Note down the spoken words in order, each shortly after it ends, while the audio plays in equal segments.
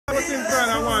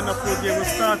Liverpool game was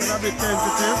started a bit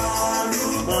tentative,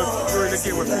 but during the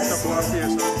game we picked up our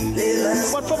pace.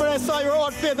 But from when I saw you were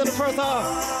outplayed in the first half.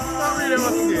 Not really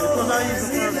much again, it was an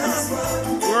easy first half.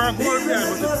 We were a goal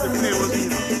behind, but the play was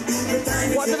easy.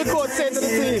 What did the coach say to the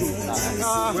team?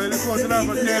 Well, the coach did have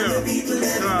a tell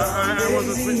I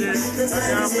wasn't with the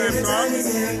half-time talk.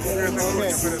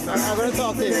 I'm going to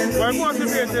talk to you. Well, I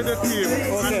motivated the team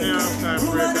at the half-time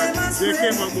break. They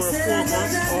came up more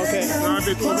focused. Okay. Now a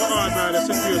bit overawed by the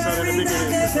situation in the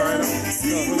beginning. So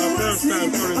the first time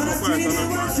turning for quite a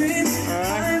number.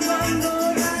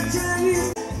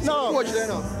 No. Coach there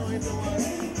now.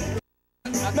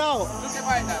 No.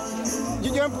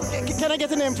 Can I get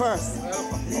the name first?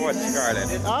 Howard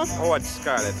Scarlett. Huh? Howard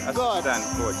Scarlett,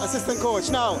 assistant coach. Assistant coach.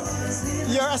 Now,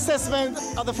 your assessment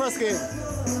of the first game?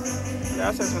 The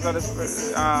assessment of the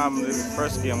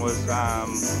first game was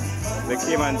the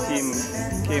Cayman team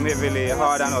came heavily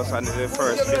hard on us in the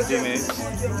first 15 minutes.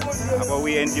 But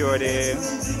we endured the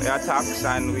attacks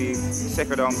and we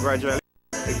settled down gradually.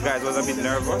 The guys was a bit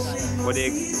nervous, but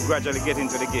they gradually get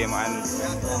into the game and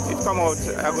it come out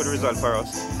a good result for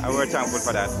us. And we're thankful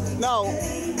for that. Now,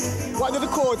 what did the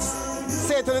coach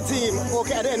say to the team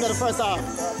at the end of the first half?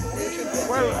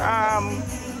 Well,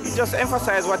 he just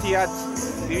emphasized what he had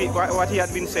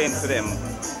been saying to them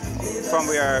from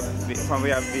we have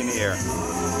been here,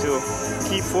 to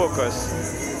keep focus,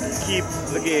 keep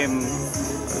the game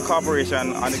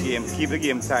cooperation on the game, keep the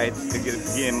game tight, the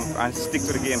game, and stick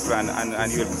to the game plan,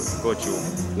 and you'll go through.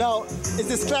 Now, is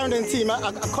this Clarendon team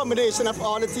a combination of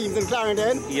all the teams in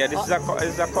Clarendon? Yeah, this is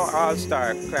a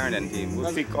all-star Clarendon team.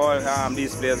 We pick all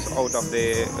these players out of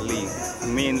the league,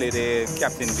 mainly the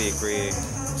Captain Bakery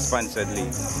sponsored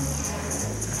league.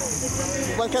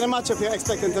 What kind of matchup you're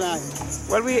expecting tonight?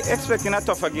 Well, we're expecting a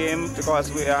tougher game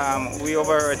because we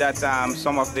overheard that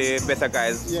some of the better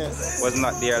guys was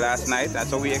not there last night, and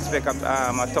so we expect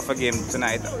a tougher game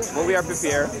tonight. But we are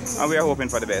prepared and we are hoping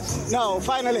for the best. Now,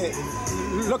 finally,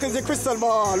 look at the crystal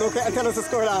ball. Look and tell us the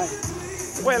scoreline.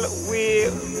 Well,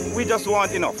 we just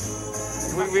want enough.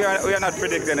 We are not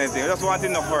predicting anything. We just want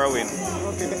enough for a win.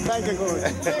 Okay, thank you, coach.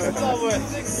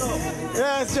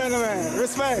 Yes, gentlemen,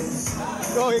 respect.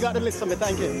 Oh, you got the list for me.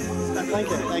 Thank you. Thank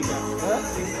you. Thank you.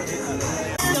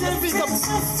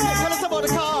 Tell us about the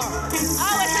car. Oh,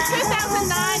 it's a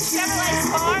 2009 Chevrolet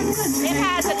Spark. It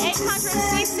has an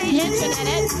 800cc engine in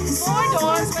it, 4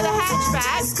 doors with a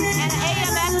hatchback, and an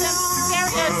AM/FM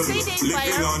stereo CD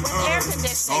player with air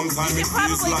conditioning. You can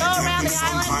probably go around the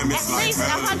island at least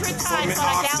 100 times on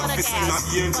a gallon of gas.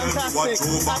 Fantastic.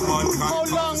 How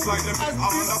long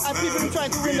have people been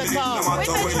trying to win the car?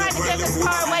 We've been trying to get this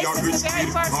car away since the very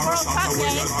first World Cup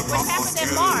game, which happened in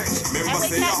March. And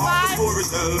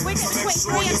we get between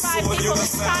 3 and 5 people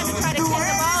each time to try to get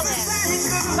the ball in.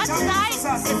 But tonight, it's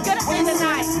going to be the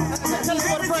night. Tell us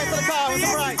what the price of the car. What's the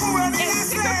price?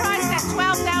 It's sticker priced at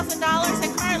 $12,000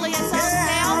 and currently it's on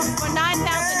sale for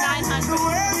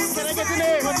 $9,900. Can I get your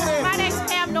name? What's your name? My name's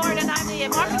Pam Nord and I'm the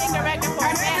marketing director for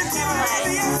Advanced Chevrolet.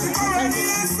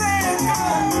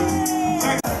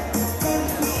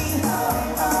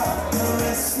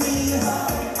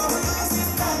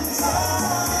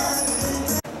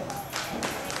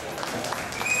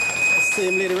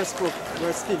 Same lady we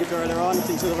speaking to earlier on. I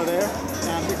think she's over there.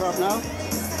 Can't pick her up now.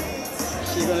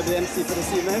 She's going to be MC for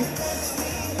this evening.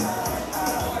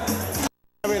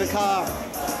 With a car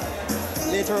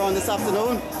later on this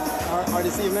afternoon or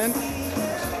this evening.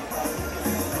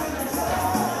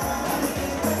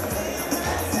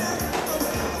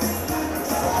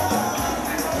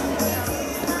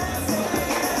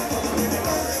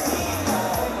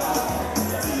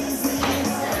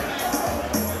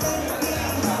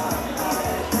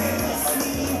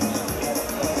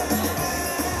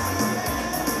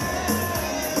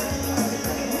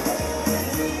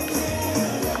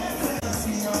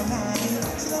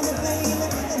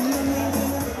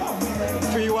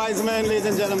 Wise men, ladies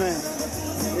and gentlemen,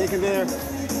 making their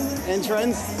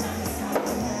entrance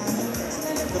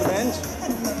to the bench.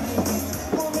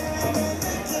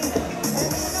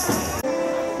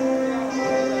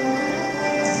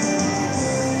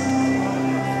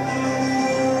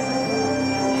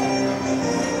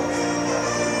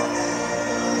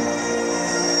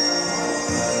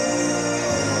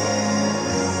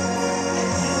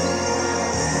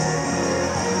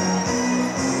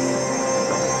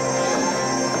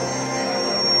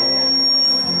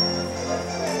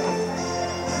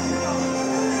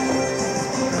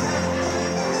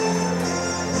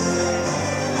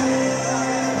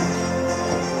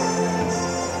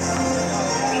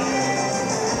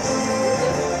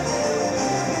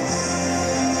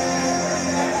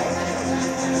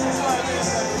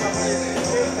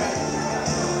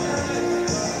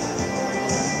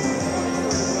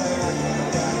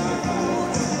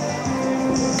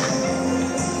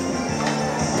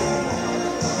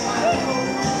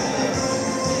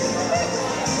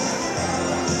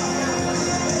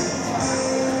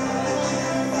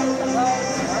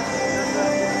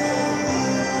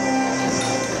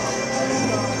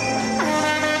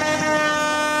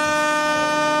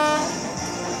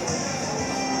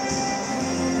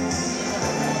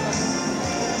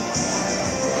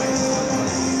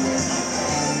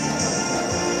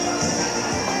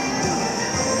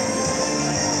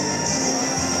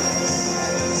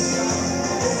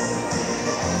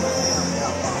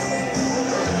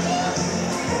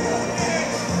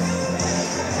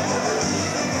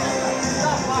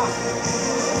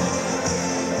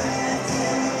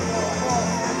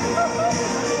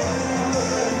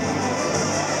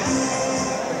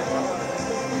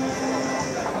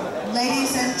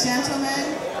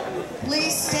 gentlemen,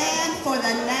 please stand for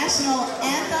the national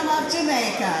anthem of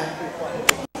Jamaica.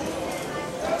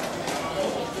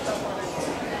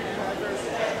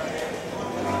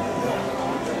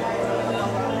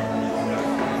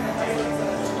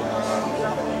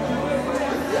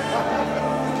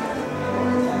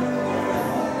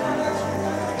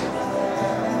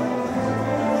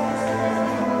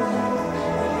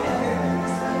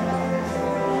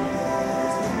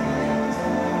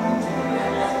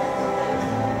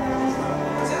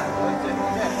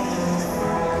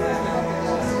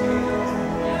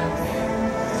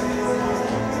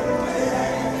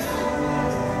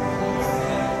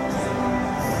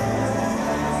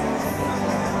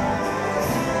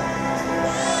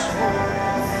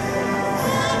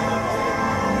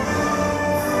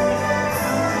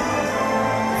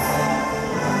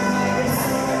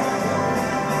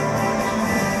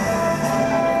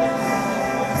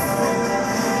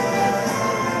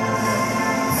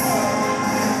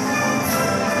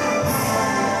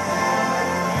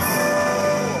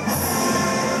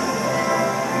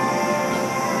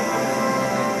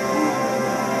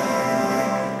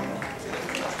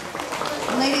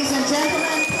 Ladies and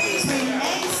gentlemen, please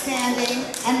remain standing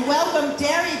and welcome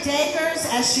Derry Dakers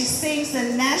as she sings the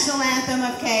national anthem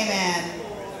of Cayman.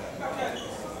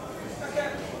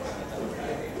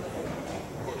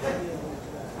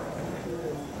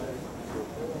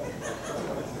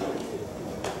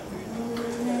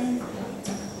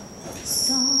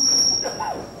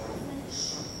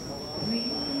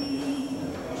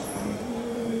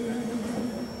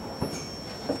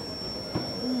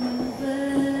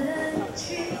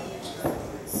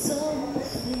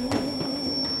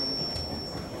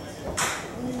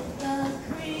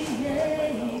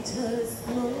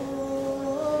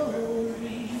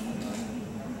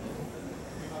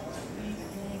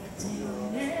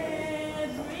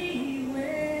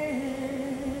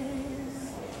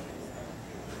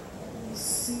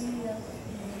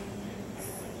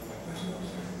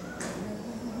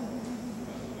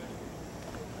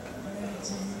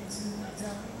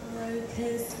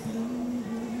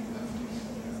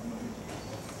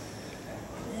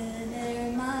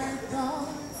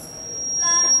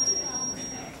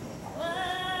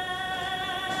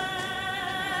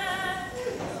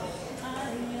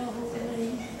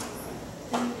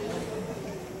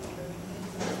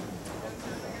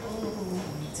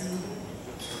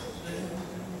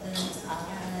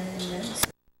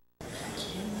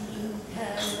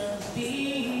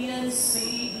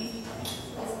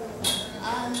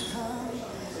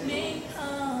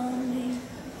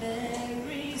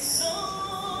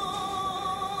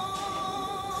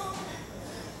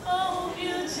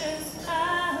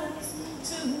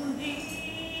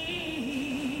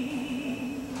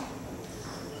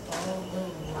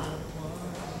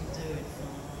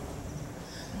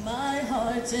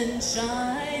 And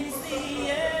shines the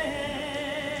air.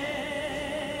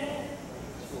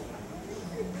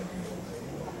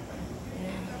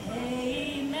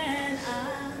 Cayman,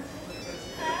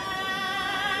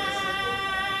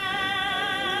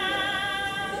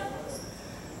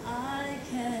 I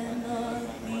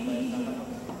cannot be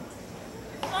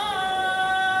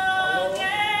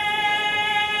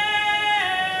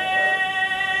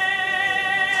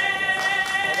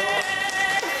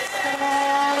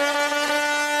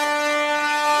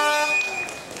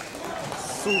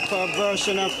Super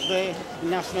version of the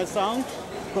national song.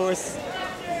 Of course,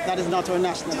 that is not our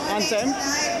national anthem.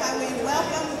 Tonight, while we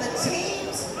welcome the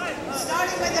teams,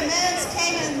 starting with the men's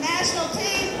Cayman national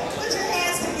team, put your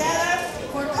hands together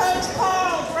for Coach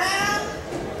Carl Brown.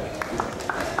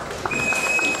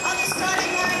 On the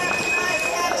starting lineup tonight,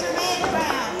 we have Jermaine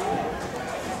Brown.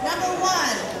 Number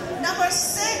 1, number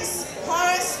 6,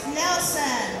 Horace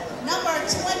Nelson. Number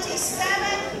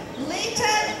 27,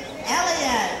 Leighton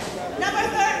Elliott. Number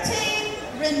 13,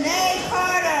 Renee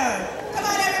Carter. Come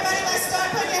on, everybody, let's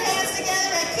start putting your hands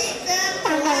together and keep them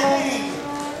clapping.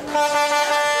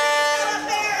 Philip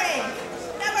Berry.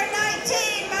 Number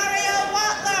 19, Mario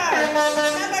Watler.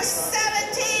 Number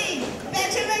 17,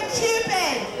 Benjamin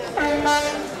Cupid.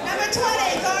 Number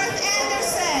 20, Garth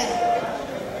Anderson.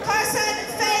 Carson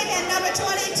Fagan, number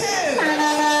 22.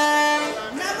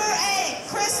 Number 8,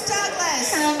 Chris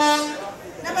Douglas.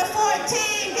 Number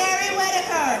 14, Gary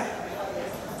Whitaker.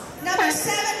 Number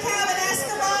 7, Calvin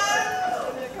Escobar.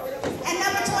 And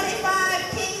number 25,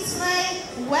 Kingsley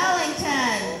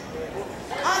Wellington.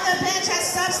 On the bench as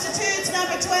substitutes,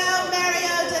 number 12,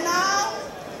 Mario Denal.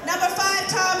 Number 5,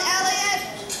 Tom Elliott.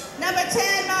 Number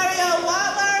 10, Mario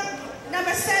Watler.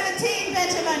 Number 17,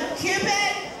 Benjamin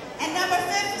Cupid. And number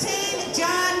 15,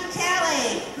 John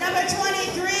Kelly. Number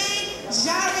 23,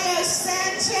 Jario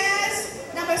Sanchez.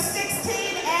 Number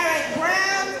 16, Eric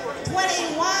Brown.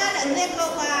 21,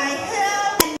 Nikolai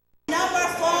Hill. And number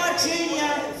 4,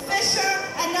 Junior Fisher.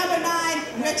 And number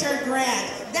 9, Richard Grant.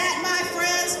 That, my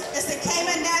friends, is the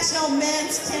Cayman National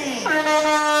Men's Team.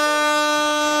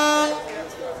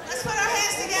 Let's put our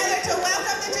hands together to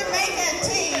welcome the Jamaican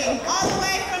team, all the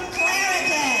way from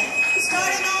Clarendon.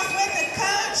 Starting off with the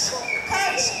coach,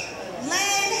 Coach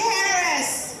Lane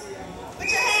Harris.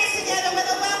 Put your hands together with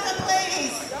a welcome,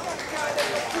 please.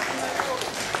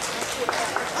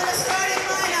 On the starting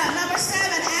lineup, number 7,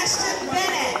 Ashton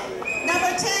Bennett.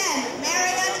 Number 10,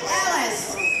 Marion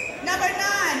Ellis. Number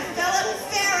 9, Philip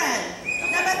Farron.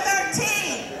 Number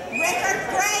 13, Rickard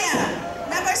Graham.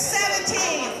 Number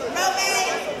 17,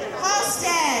 Romaine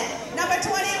Halstead. Number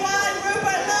 21,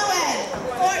 Rupert Lewin.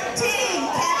 14,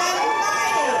 Kevin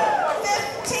Mighty.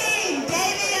 15,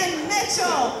 Davian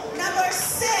Mitchell. Number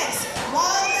 6,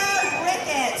 Waldo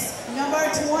Ricketts. Number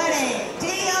 20,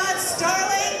 Dion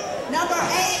Sterling. Number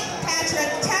 8,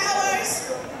 Patrick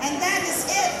Towers. And that is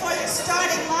it for your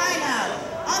starting lineup.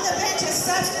 On the bench as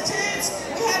substitutes,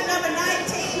 we have number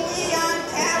 19, Leon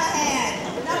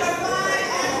Callahan. Number 5,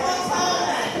 Edwin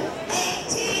Coleman.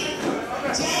 18,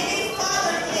 Jamie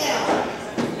Fothergill.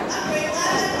 Number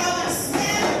 11, Rowan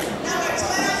Smith. Number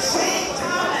 12, Shane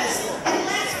Thomas. And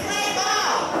let's play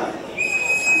ball.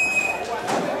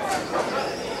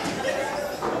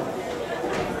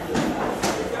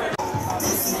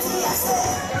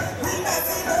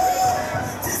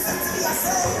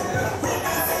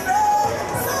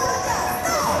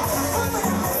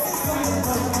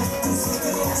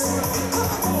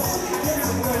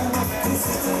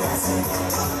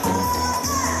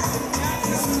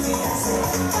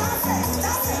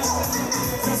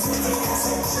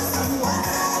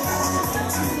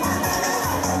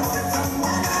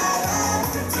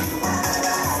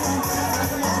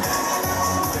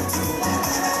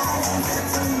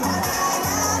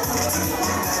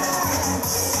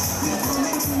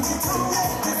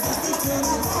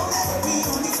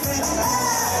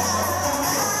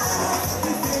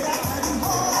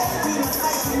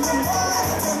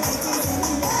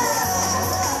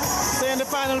 Saying the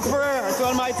final prayer to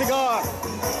Almighty God.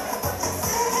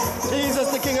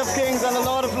 Jesus, the King of Kings and the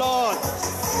Lord of Lords.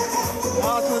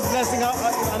 Ask His blessing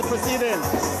on the proceedings.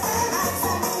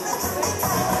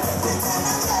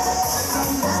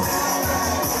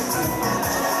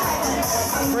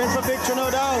 Praying for victory, no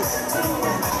doubt.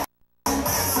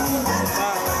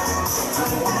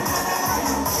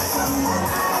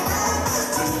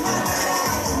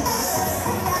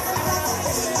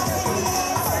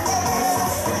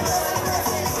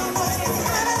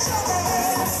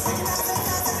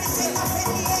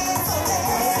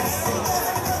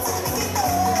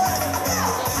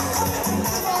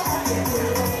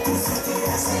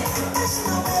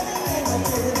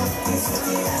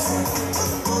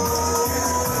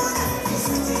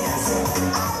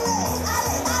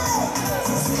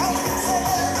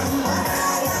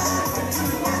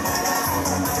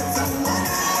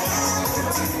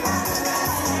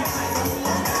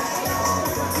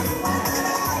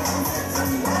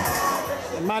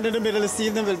 Man in the middle this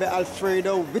evening will be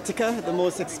Alfredo Whitaker, the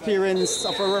most experienced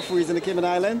of our referees in the Cayman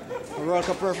Island, a World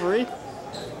Cup referee,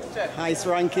 highest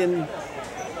ranking.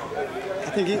 I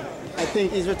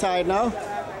think he's retired now.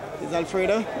 He's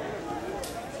Alfredo.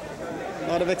 A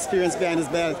lot of experience behind his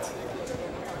belt.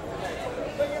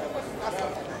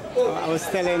 I was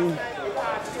telling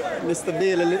Mr.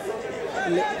 Bailey,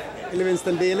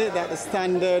 Livingston Bailey, that the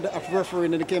standard of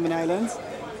refereeing in the Cayman Islands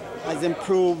has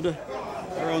improved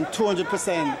around 200%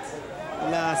 the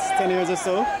last 10 years or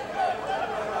so.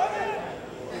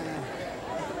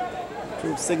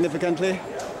 Improved significantly.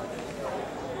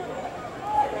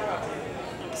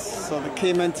 So the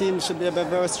Cayman team should be a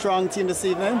very strong team this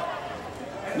evening.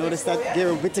 Notice that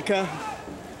Gary Whitaker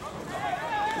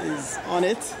is on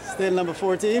it, still number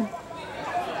 14.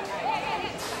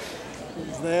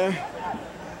 He's there.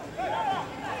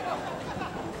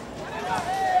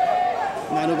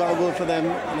 Man who got a goal for them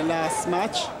in the last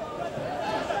match.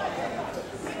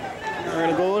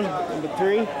 Early goal, number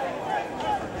 3.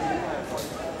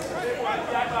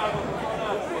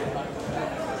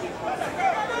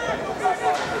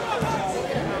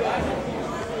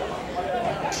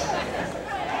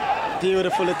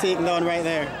 Beautifully taken down right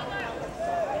there.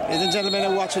 Ladies and gentlemen,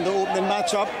 are watching the opening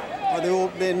matchup, or the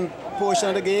opening portion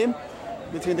of the game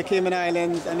between the Cayman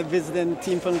Islands and the visiting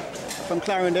team from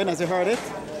Clarendon, as you heard it.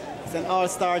 It's an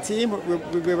all-star team.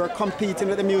 We were competing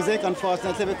with the music.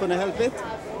 Unfortunately, we couldn't help it.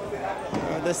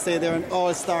 Let's say they're an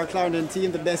all-star Clarendon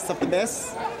team, the best of the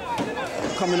best,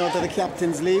 coming out of the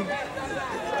Captain's League,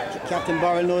 Captain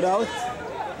Barrel, no doubt,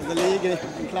 of the league in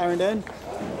Clarendon.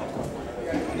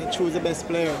 And they choose the best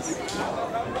players.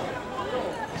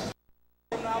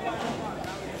 In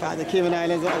fact, the Cayman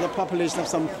Islands has a population of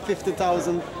some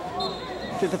 50,000,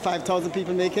 55,000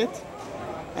 people make it.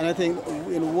 And I think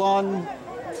in one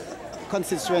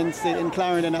constituency in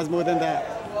Clarendon has more than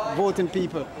that. Voting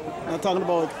people. I'm not talking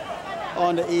about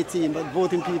under 18, but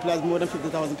voting people has more than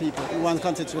 50,000 people in one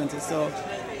constituency. So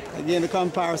again, the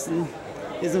comparison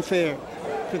isn't fair.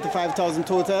 55,000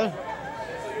 total.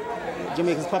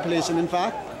 Jamaica's population, in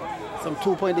fact, some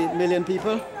 2.8 million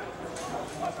people.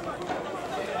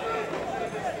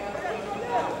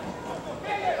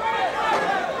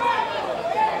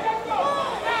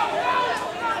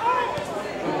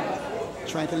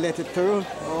 Trying to let it through,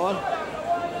 ball.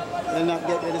 Will not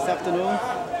get there this afternoon.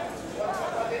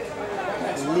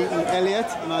 Leighton Elliott,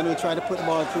 the man who tried to put the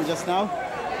ball through just now.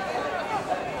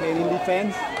 Playing in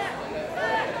defense.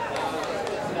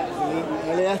 Leighton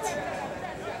Elliott.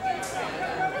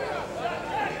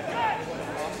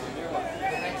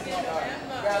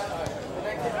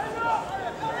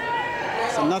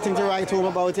 So nothing to write home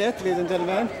about it, ladies and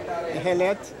gentlemen.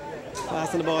 Elliott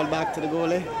passing the ball back to the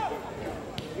goalie.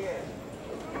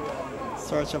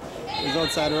 Search up is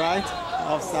outside right,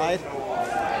 offside.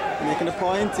 Making the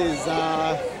point is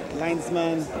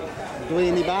linesman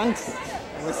Dwayne Banks,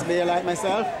 West Bay like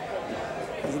myself.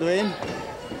 How's it doing?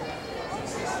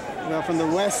 We are from the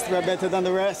West, we're better than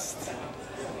the rest.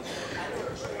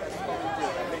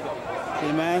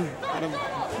 Okay, man, had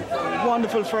a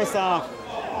wonderful first half.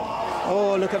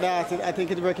 Oh, look at that. I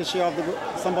think it ricocheted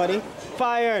off somebody.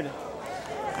 Fired.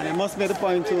 And I must make the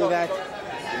point too that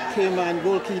Cayman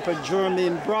goalkeeper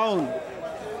Jermaine Brown.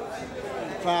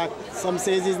 In fact, some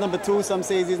says he's number 2, some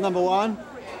says he's number 1.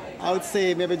 I would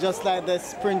say maybe just like the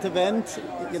sprint event,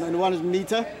 you know, in 100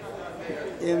 meter,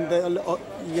 in the,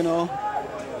 you know,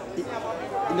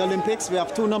 in the Olympics, we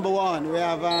have 2 number 1. We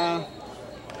have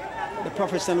the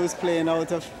professional who's playing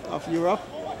out of Europe.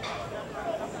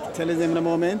 I'll tell his name in a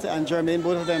moment, and Jermaine,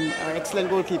 both of them are excellent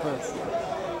goalkeepers.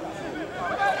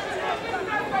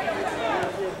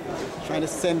 Trying to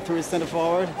send through his centre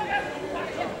forward.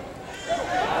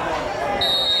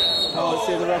 Oh,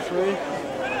 see the referee.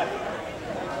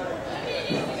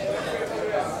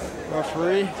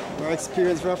 Referee, our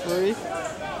experienced referee.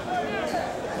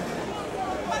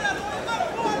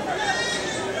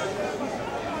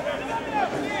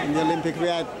 In the Olympic, we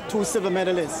had 2 silver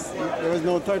medalists. There was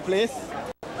no 3rd place.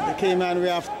 The Cayman, we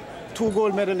have 2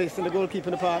 gold medalists in the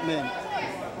goalkeeping department.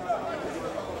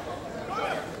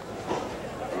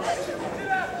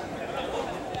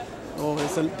 Oh,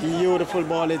 it's a beautiful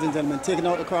ball, ladies and gentlemen. Taking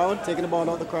out the crowd, taking the ball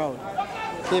out the crowd.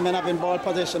 Cayman having ball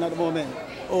possession at the moment.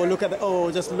 Oh, look at the, oh,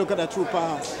 just look at that true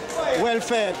pass. Well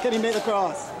fed. Can he make the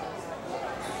cross?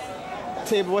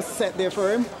 Table was set there for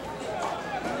him.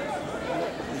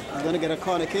 He's going to get a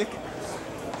corner kick.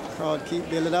 Crowd keep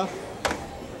building up.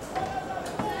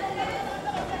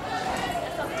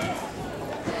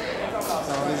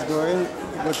 So he's going.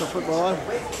 Good for football.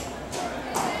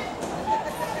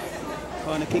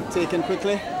 Corner kick taken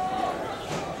quickly.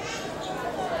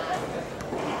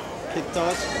 Kick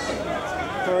touch.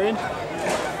 Third.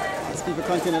 As people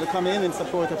continue to come in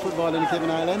support of football in the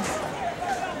Cayman Islands.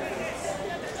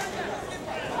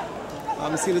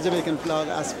 I'm seeing the Jamaican flag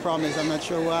as promised. I'm not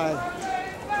sure why.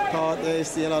 Thought they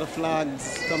see a lot of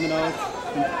flags coming out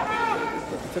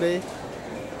today.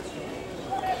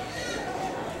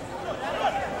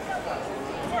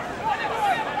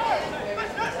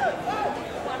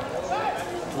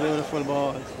 Beautiful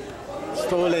ball.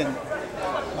 Stolen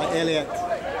by Elliott.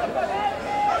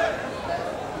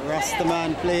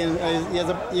 Rastaman playing.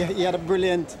 He had a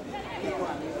brilliant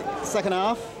second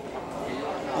half.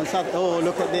 On Saturday. Oh,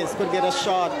 look at this. Could get a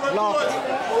shot. Blocked.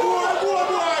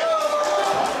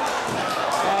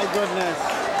 My goodness.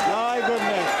 My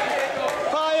goodness.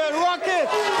 Fire. Rocket.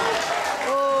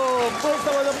 Oh,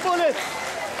 that was a bullet.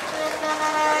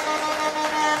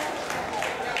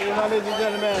 Ladies and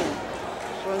gentlemen.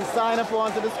 Showing sign up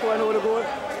wanted to score and hold a goal.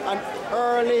 An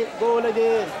early goal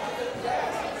again.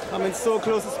 Coming so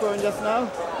close to scoring just now.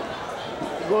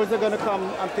 The goals are going to come,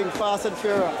 I think, fast and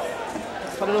furious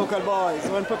for the local boys.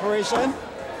 So in preparation,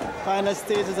 final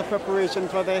stages of preparation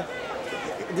for the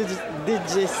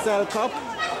Digicel Cup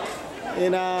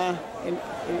in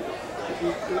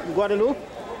Guadeloupe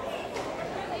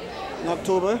in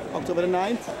October the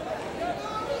 9th.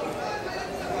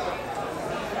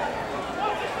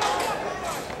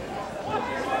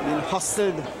 Being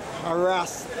hustled,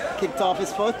 harassed, kicked off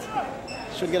his foot.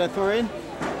 Should get a throw in.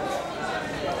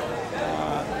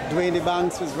 Dwayne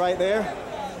Banks was right there.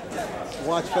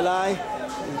 Watchful eye.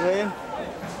 He's doing.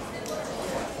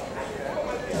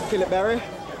 Philip Berry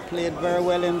played very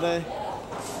well in the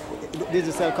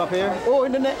Digital Cup here. Oh,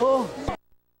 in the net. Oh,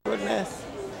 goodness.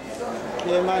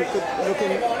 Cayman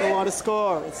they want to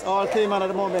score. It's all Cayman at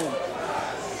the moment.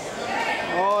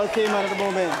 All Cayman at the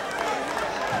moment.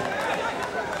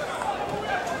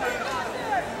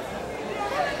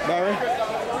 Barry,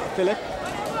 Philip,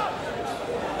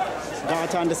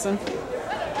 Garth Anderson.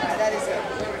 That is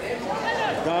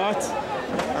it. Garth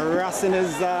harassing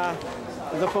his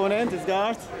opponent, his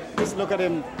Garth. Just look at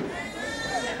him.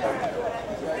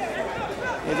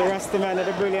 He's a Rasta man at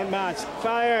a brilliant match.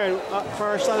 Fire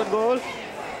for a shot at goal.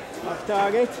 Off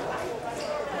target.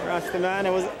 Rasta man. I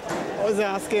was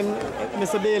asking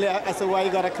Mr. Bailey as to why he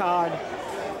got a card.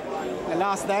 And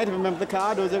last night, remember the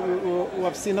card, those who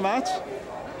have seen the match?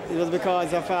 It was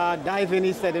because of diving,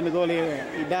 he said, in the goal area.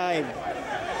 He dived.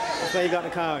 That's why he got the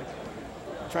card.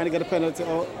 Trying to get a penalty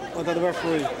out of the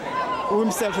referee. Who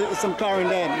himself is from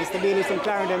Clarendon. Mr. Bailey is from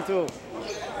Clarendon too.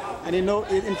 And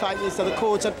in fact, he said the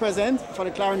coach at present for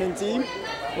the Clarendon team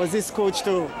was this coach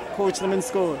too. Coached them in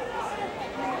school.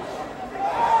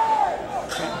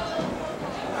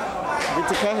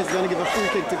 Whittaker is going to give a free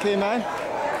kick to Cayman.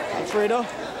 Alfredo.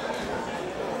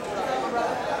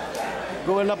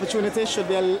 Goal opportunity should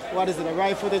be a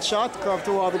right-footed shot, curved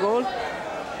toward the goal.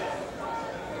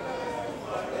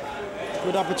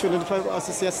 Good opportunity for us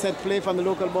to see a set play from the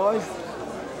local boys.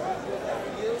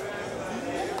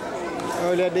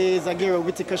 Earlier days, Aguirre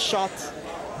Whittaker's shot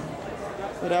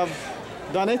would have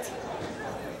done it.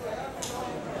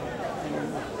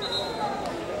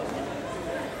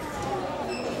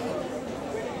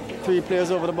 Three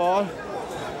players over the ball.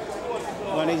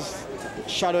 One is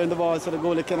shadowing the ball so the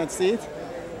goalie cannot see it.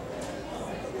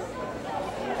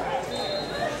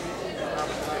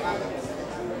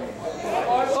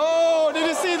 Oh, did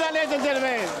you see that, ladies and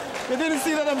gentlemen? You didn't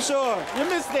see that, I'm sure. You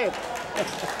missed it.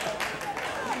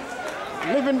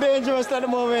 Living dangerous at the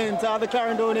moment, the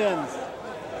Clarendonians.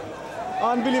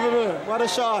 Unbelievable. What a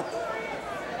shot.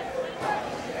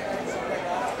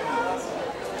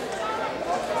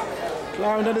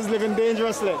 Clarendon is living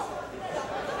dangerously.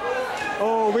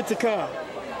 Oh, Whittaker.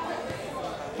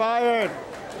 Fired.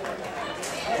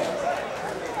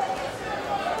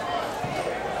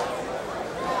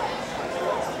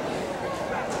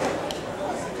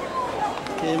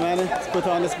 Cayman has put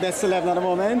on his best 11 at the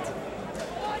moment.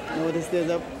 Notice there's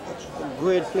a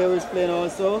great player who's playing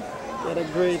also. He had a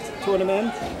great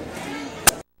tournament.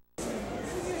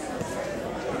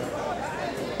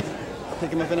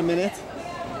 Pick him up in a minute.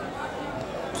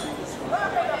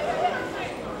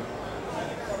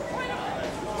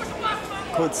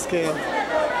 Good scale.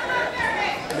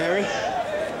 Mary.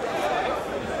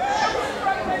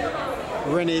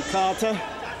 Rennie Carter.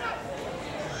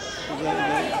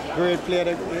 Great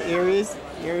player. Here he is.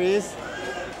 Here he is.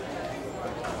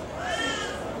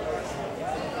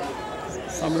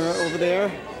 Somewhere over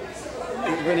there.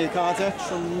 Rennie Carter.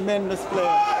 Tremendous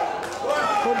player.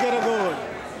 Could get a goal.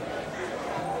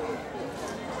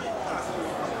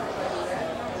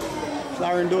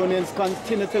 Clarendonians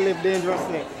continue to live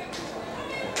dangerously.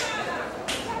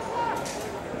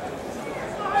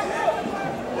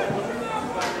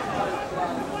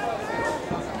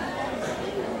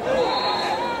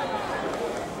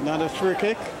 Another free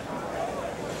kick.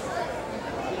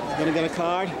 He's gonna get a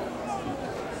card.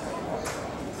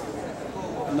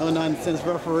 No nonsense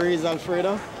referees,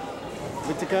 Alfredo.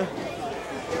 Whittaker.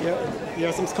 Here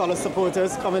are some Scholars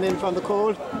supporters coming in from the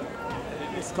cold.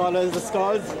 The Scholars.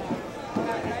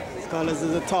 Scholars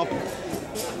is the top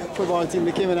football team.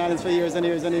 They came in Ireland for years and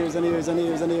years and years and years and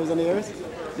years and years and years.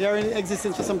 They are in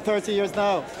existence for some 30 years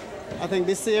now. I think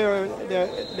this year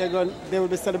they will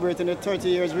be celebrating their 30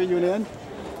 years reunion.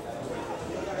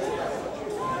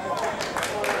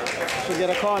 Should get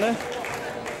a corner.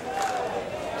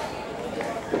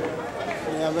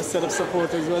 They have a set of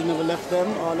supporters who has never left them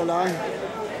all along.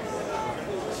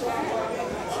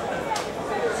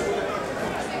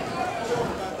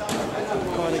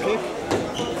 Corner kick.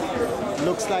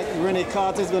 Looks like Rennie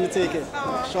Carter is going to take it.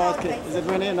 Short kick. Is it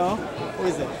Rennie? No? Who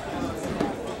is it?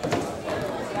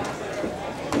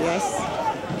 Yes.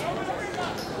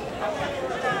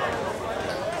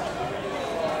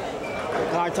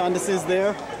 Garth Anderson is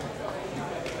there.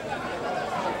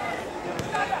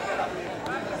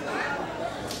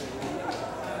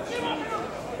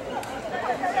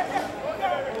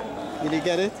 Did he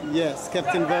get it? Yes, kept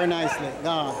him very nicely.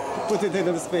 Now, put it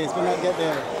into the space, but not get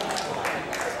there.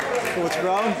 Coach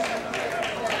Brown.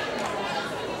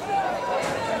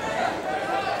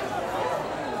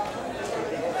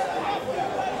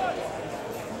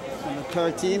 Number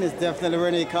 13 is definitely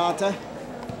Rennie Carter.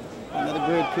 One of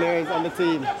the great players on the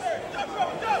team.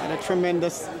 And a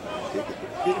tremendous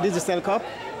Digital Cup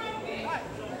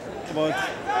about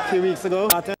a few weeks ago.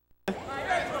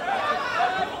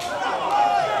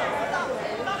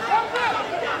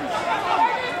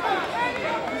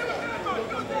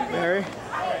 Barry.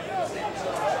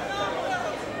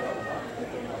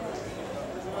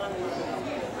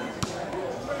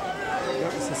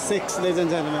 It's a 6, ladies and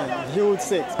gentlemen. Huge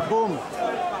 6. Boom.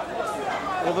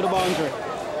 Over the boundary.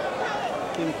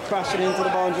 Came crashing into the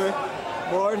boundary.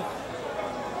 Board.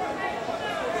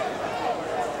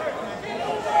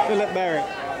 Philip Barry.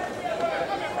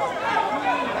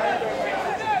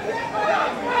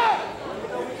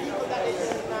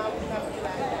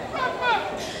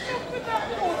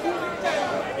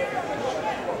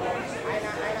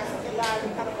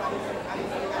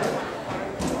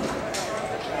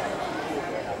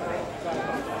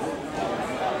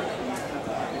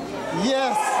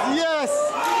 Yes, yes!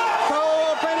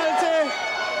 Oh, penalty!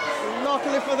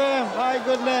 Luckily for them, my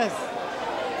goodness.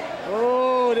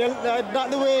 Oh,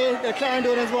 not the way the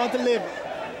Clarendonians want to live.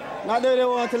 Not the way they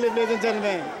want to live, ladies and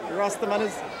gentlemen. Rastaman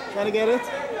is trying to get it.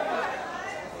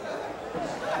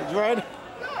 Dread.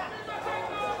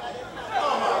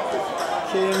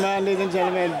 Cayman, ladies and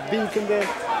gentlemen, beating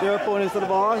their opponents to the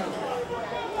ball.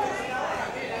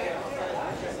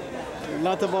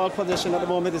 Not the ball position at the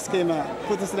moment is Cayman.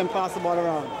 Put this to them, pass the ball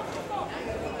around.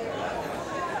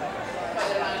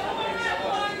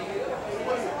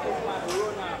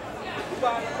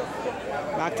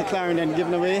 Back to Clarendon,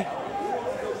 giving away.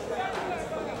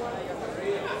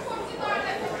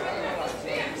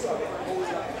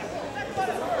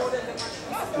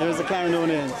 Here's the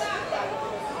Clarendonians.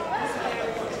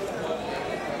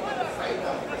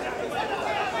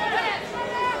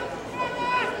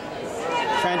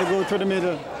 Trying to go through the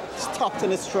middle. Stopped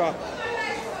in his trap.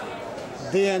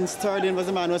 Dan Sterling was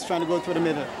the man who was trying to go through the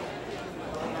middle.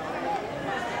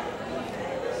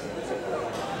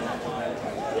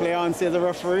 Play on, says the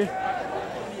referee.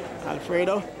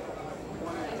 Alfredo.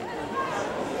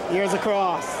 Here's a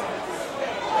cross.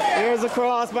 Here's a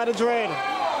cross by the Dread.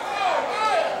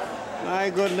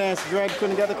 My goodness, Dread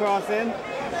couldn't get the cross in.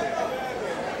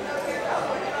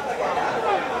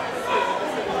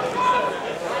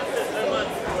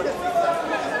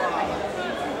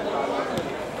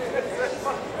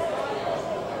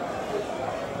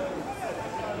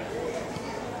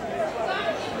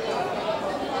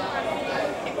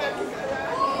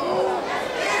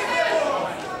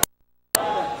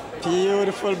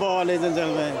 Beautiful ball, ladies and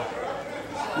gentlemen.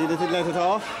 Needed to let it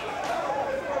off.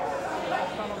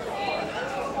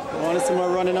 I want to see more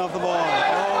running off the ball. Oh.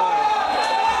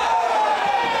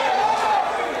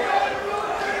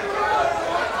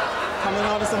 Coming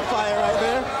out of some fire right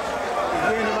there.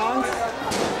 Green bounce.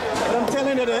 But I'm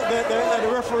telling you, the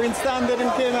refereeing standard in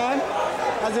Cayman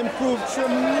has improved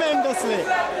tremendously.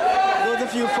 Those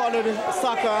of you who followed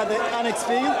soccer at the Annex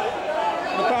Field,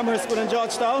 the primary school in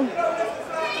Georgetown.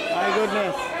 My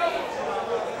goodness.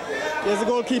 There's the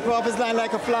goalkeeper off his line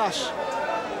like a flash.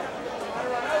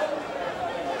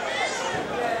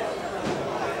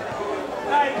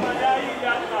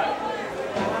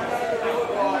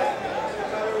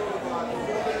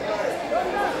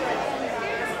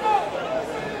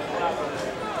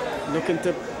 Looking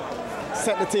to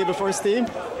set the table for his team.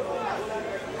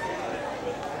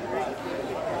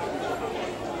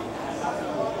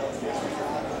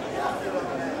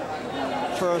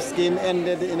 First game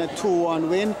ended in a 2-1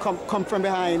 win. Come from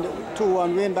behind,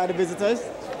 2-1 win by the visitors.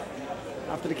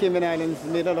 After the Cayman Islands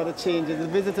made a lot of changes. The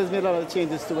visitors made a lot of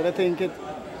changes too, but I think it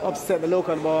upset the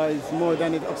local boys more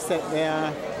than it upset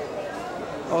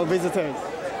our visitors.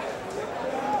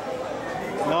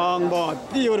 Long ball,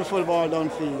 beautiful ball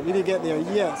downfield. Did he get there?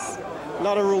 Yes. A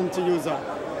lot of room to use up.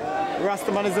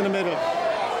 Rastaman is in the middle.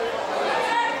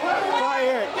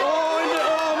 Fire!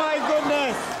 Oh my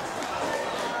goodness!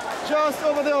 Just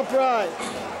over the upright.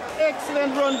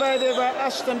 Excellent run by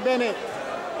Ashton Bennett.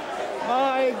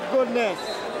 My goodness.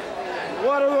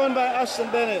 What a run by Ashton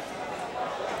Bennett.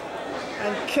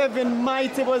 And Kevin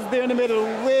Mighty was there in the middle,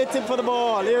 waiting for the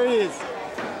ball. Here he is.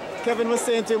 Kevin was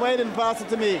saying to him, why didn't pass it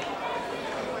to me?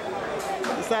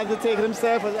 Decided to take it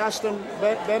himself was Ashton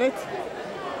Bennett.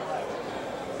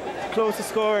 Close to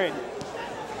scoring.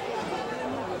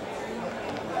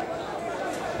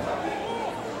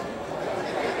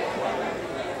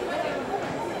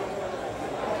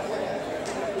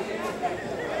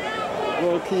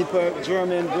 Goalkeeper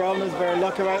Jermaine Brown is very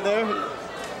lucky right there.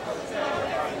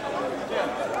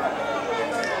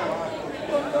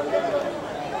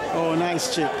 Oh,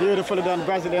 nice chip. Beautifully done,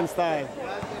 Brazilian style.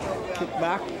 Kick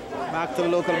back to the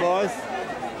local boys.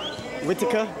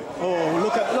 Whitaker.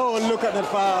 Look at that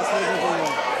pass.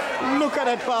 Look at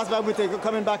that pass by Whittaker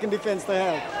coming back in defense to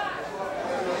help.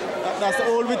 That's the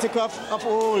old Whittaker of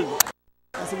old.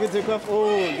 That's the Whittaker of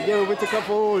old. Gary Whittaker of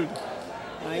old.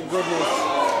 My goodness.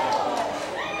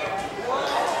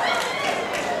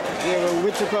 Gary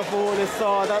Whittaker of old. They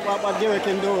saw that what Gary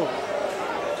can do.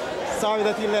 Sorry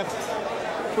that he left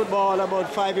football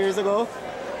about 5 years ago.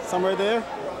 Somewhere there.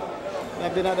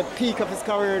 I've been at the peak of his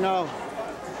career now.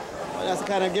 But that's the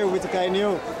kind of Gary Whittaker I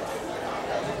knew.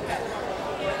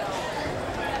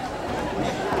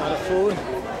 Lot of food.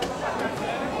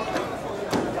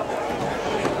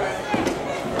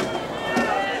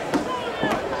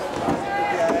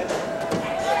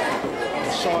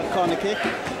 Short corner kick.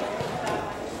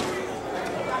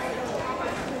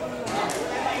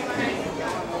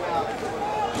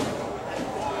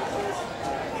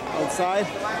 Outside.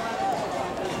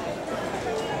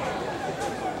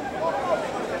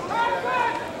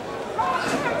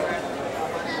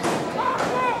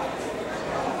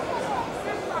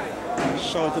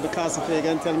 Show it to the Castle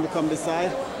again, tell him to come this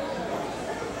side.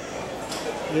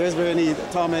 Here's where we need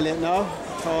Tom Elliott now.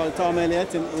 Tom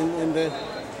Elliott in the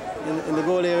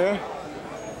goal area.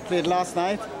 Played last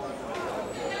night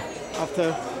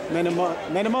after many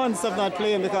months of not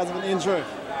playing because of an injury.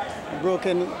 A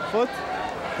broken foot.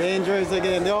 Dangerous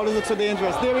again. They always look so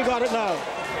dangerous. There we got it now.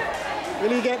 Will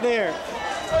he get there?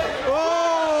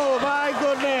 Oh my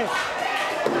goodness!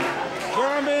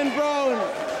 Berman Brown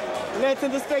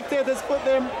letting the spectators put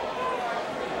them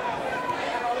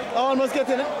almost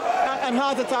getting an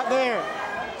heart attack there.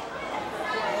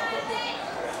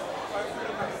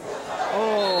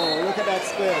 Oh, look at that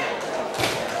spill.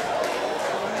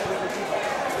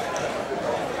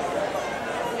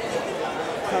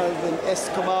 Calvin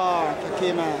Escobar for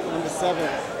Cayman, number 7.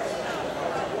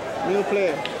 New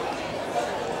player.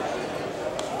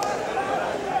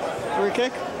 Free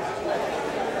kick.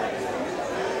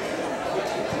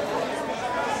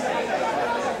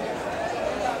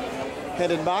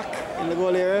 Headed back in the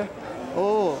goal area.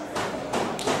 Oh.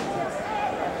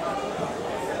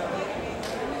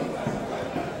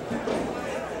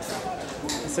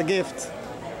 It's a gift.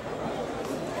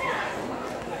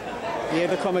 Here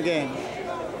they come again.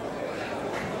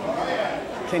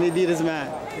 Can he beat his man?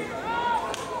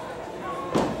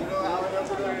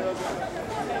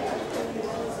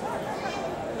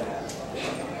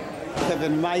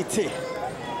 Kevin Mighty.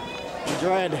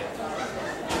 Dread.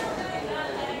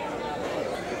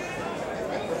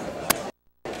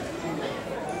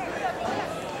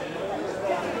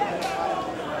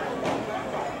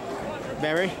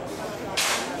 Barry.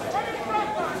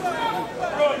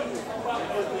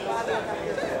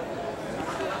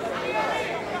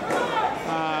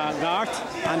 Gart,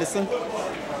 Anderson.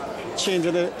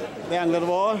 Changing the angle of the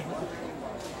ball.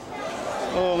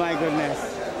 Oh my goodness.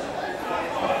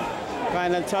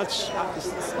 Final touch.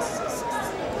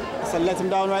 So let him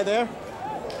down right there.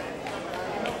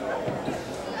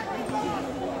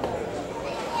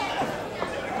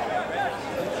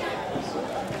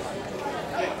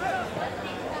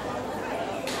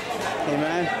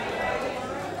 Cayman.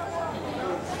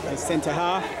 Centre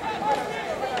half.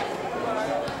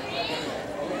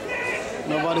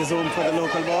 Nobody's home for the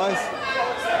local boys.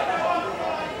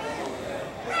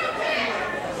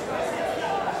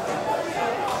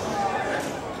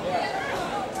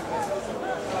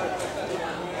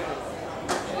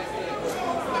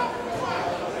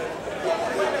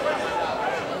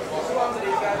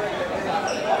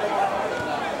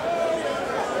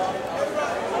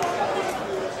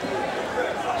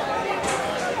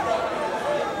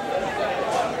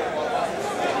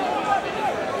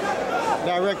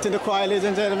 Directing the choir, ladies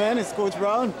and gentlemen, is Coach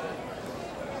Brown.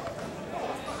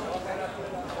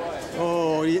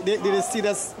 Oh, did you see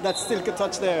that silky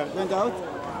touch there? Went out.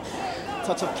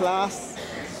 Touch of class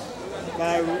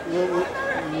by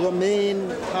Romain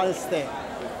Halstead.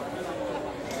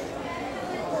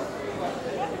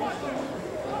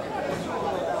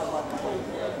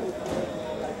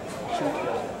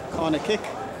 Corner kick.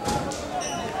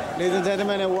 Ladies and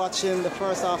gentlemen, you're watching the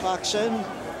first half action.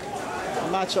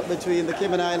 Matchup between the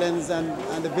Cayman Islands and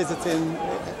the visiting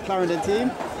Clarendon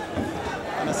team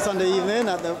on a Sunday evening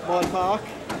at the ballpark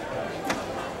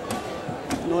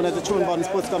known as the Tronbond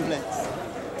Sports Complex.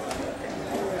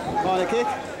 Corner kick.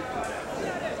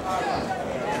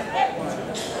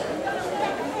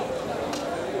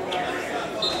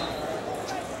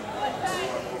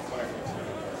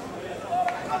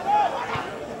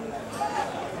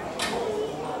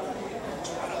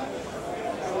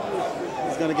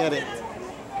 He's going to get it.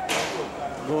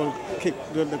 Goal kick,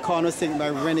 the corner sink by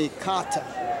Rennie Carter.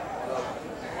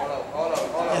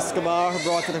 Escobar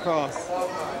brought it across.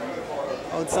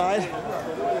 Outside.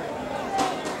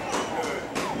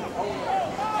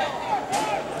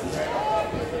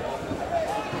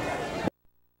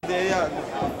 There you are.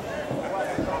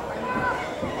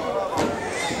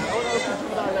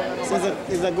 So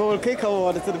it's a goal kick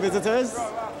awarded to the visitors.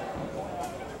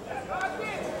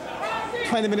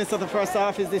 20 minutes of the first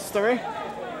half is this story.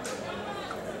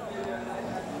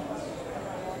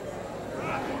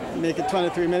 Make it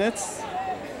 23 minutes.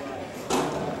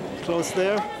 Close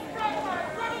there.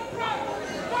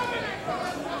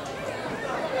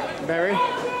 Barry.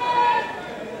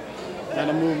 And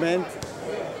a movement.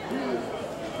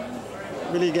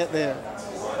 Will he get there?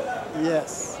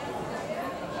 Yes.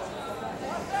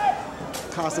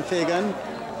 Carson Fagan.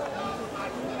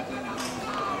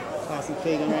 Carson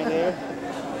Fagan right there.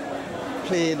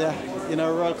 Played in a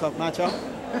World Cup matchup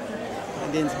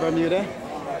against Bermuda.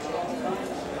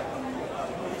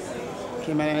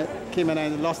 Cayman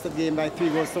and lost the game by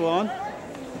 3-1.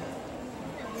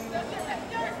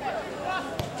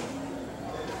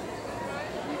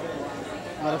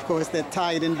 But of course they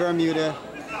tied in Bermuda.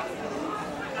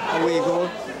 Away goal.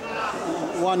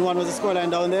 1-1 was the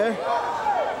scoreline down there.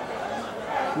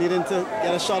 Needing to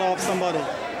get a shot off somebody.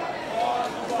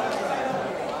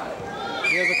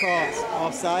 Here's a cross.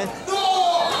 Offside.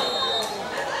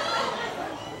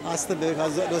 That's the big,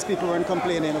 because those people weren't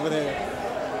complaining over there.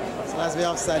 So that's the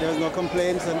offside. There was no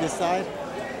complaints on this side.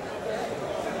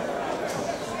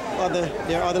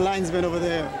 There are other linesmen over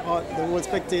there. The whole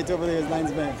spectator over there is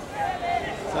linesmen.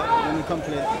 So when you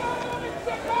complain.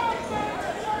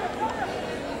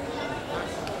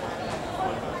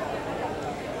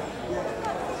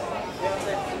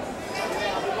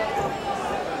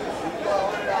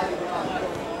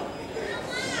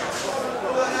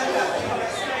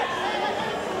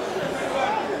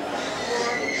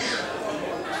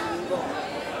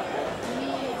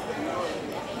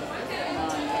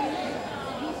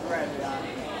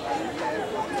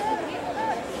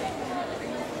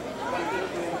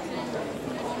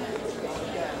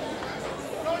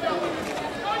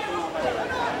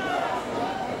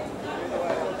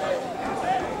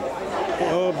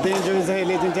 Oh, danger is ahead,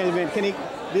 ladies and gentlemen. Can he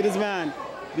beat his man?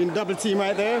 Being double team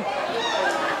right there.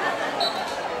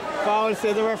 Foul,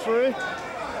 says the referee.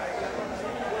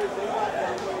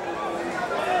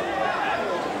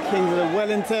 Kings are well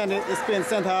intended. It's playing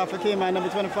centre half for Cayman, number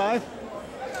 25.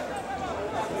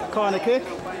 Corner kick.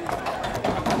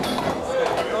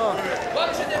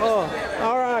 Oh,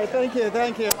 all right, thank you.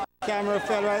 Camera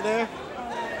fell right there.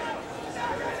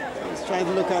 He's trying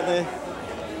to look at the...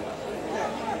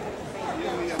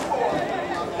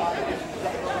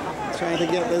 Trying to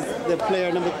get the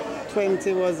player. Number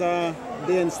 20 was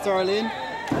Dan Sterling.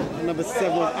 And number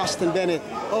 7 was Ashton Bennett.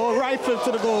 Oh, rifle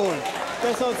to the goal.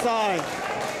 Just outside.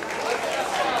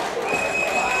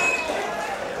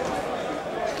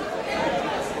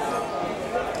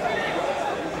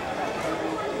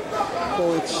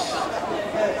 Coach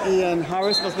Ian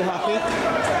Harris must be happy.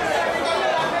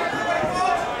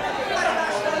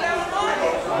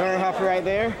 Very happy right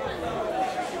there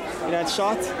with that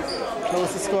shot.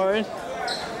 Close to scoring.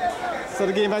 So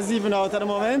the game has evened out at the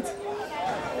moment.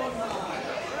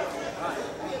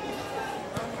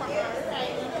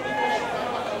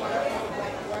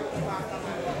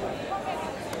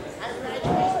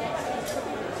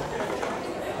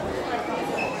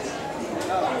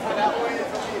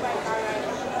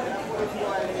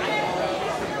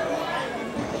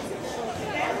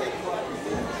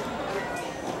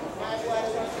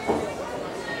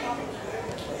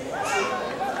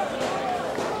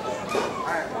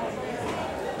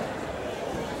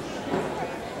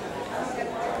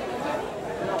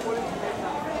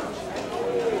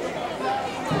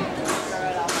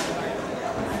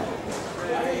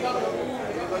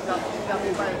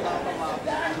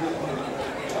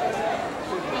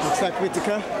 Looks like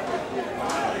Whitaker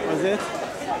was it.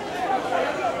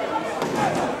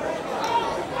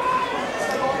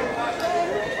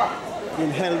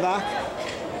 Being held back,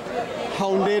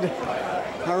 hounded,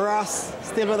 harassed,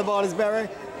 still where the ball is buried.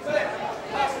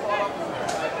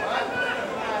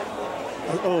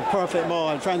 Oh, perfect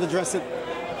ball, trying to dress it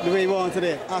the way he wanted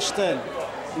it. Ashton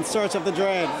in search of the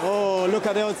dread. Oh, look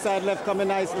at the outside left coming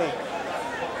nicely.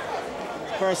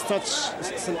 First touch,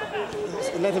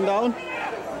 let him down.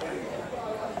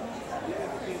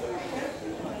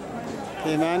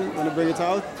 Cayman going to bring it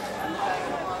out.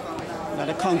 Got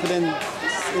a confidence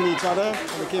in each other,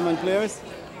 the Cayman players.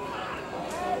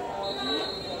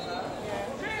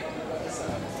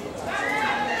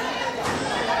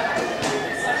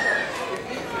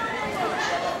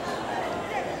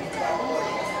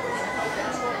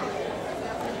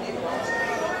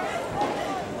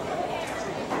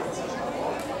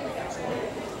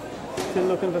 Still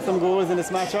looking for some goals in this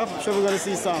matchup. I'm sure we're going to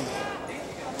see some.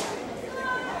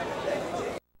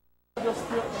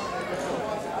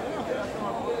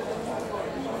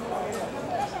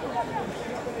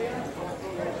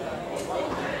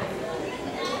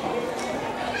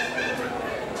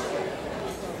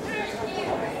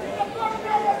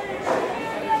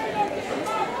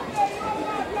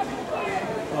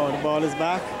 Oh, the ball is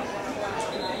back.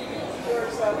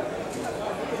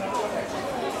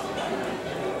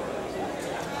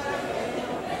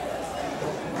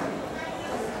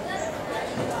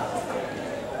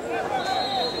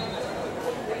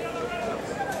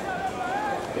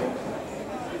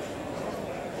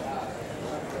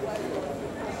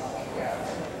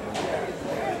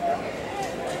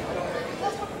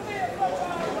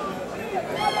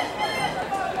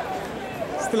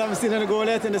 Still haven't seen any goal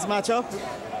yet in this matchup.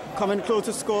 Coming close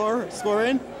to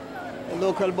scoring. The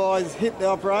local boys hit the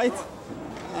upright,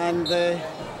 and the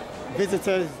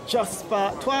visitors just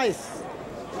passed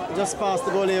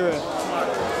the goal area.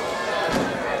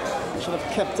 Should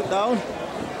have kept it down.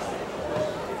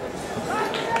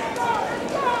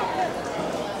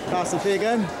 Carson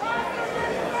Fagan.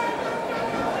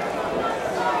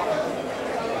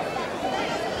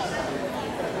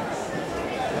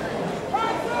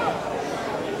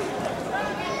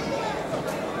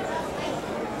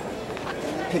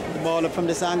 Pick the ball up from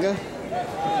this angle.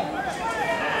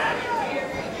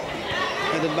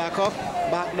 Headed back up,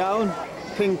 back down.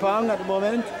 Ping pong at the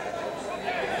moment.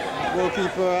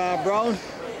 Goalkeeper Brown.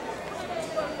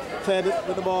 Fed it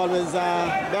with the ball was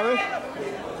Berry.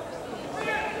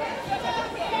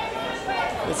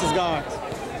 This is Gart.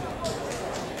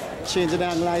 Changing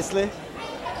angle nicely.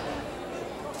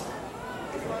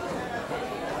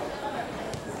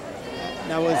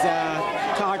 That was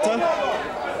Carter.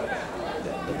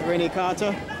 Rennie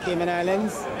Carter, Cayman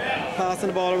Islands, passing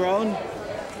the ball around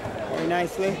very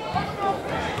nicely.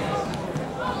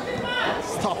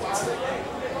 Stopped.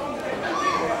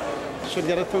 Should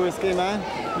get it through his Cayman.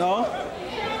 No.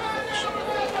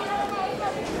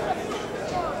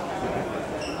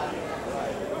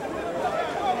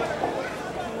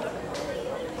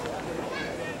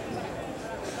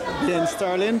 Then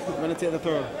Sterling, going to take the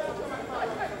throw.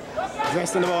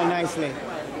 Dressing the ball nicely.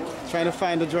 Trying to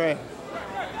find the draw.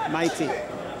 Mighty.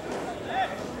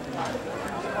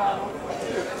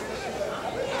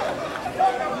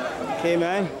 Okay,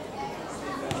 man.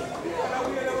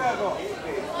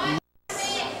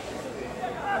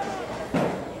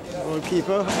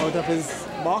 Goalkeeper out of his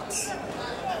box.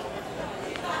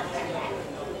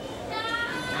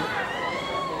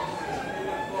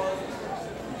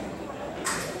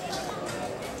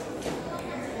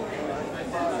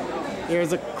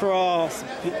 Here's a cross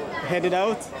headed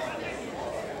out.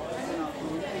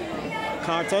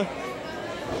 Carter.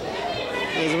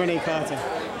 There's Renee Carter.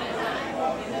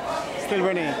 Still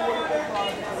Renee.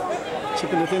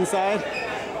 Chipping it inside.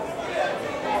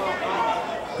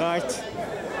 Gart.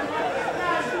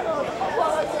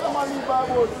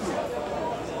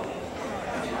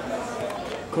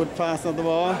 Good pass on the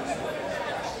ball.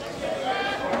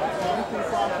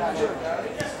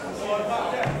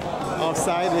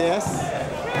 Offside, yes.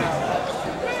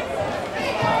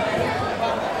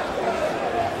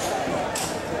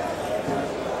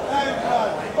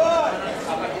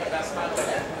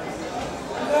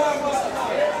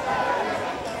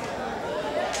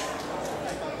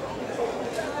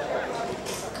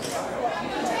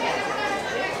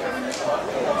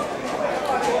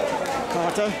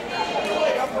 Carter.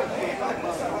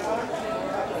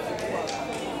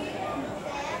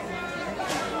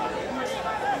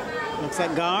 Looks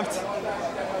like Gart.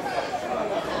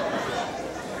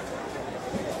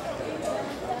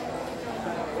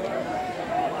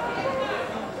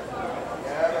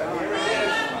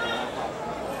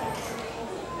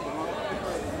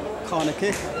 Corner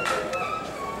kick.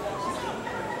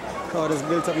 Carter's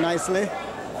built up nicely.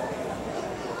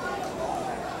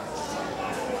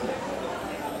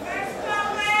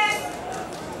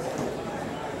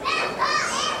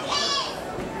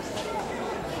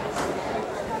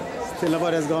 Still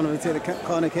nobody has gone over to the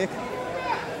corner kick.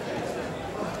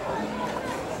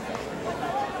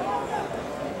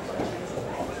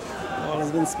 Ball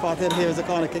has been spotted. Here's the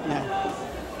corner kick now.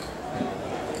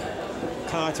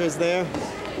 Carter's there.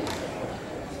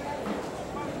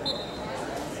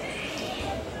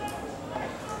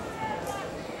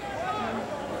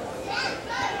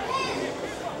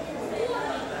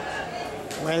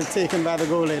 Well taken by the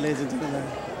goalie, ladies and gentlemen.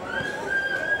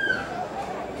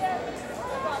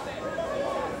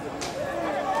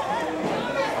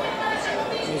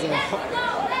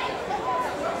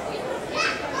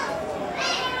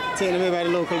 taken away by the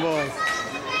local boys.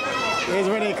 Here's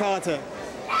Renee Carter.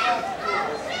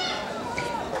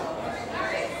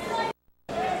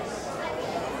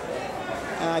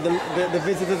 The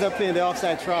visitors are playing the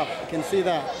offside trap. You can see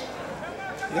that.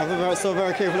 They have to be so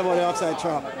very careful about the offside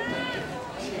trap.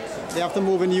 They have to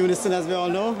move in unison, as we all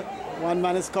know. One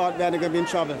man is caught, then they're going to be in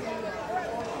trouble.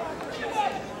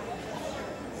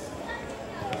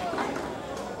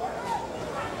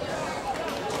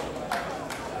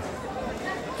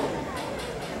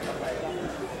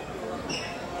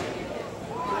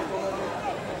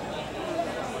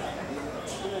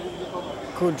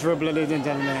 Good dribbler, ladies and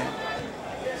gentlemen.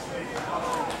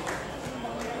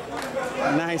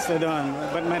 Nicely done,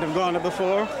 but might have gone it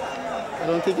before. I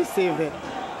don't think he saved it.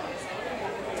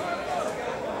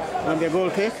 Going to be a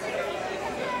goal kick.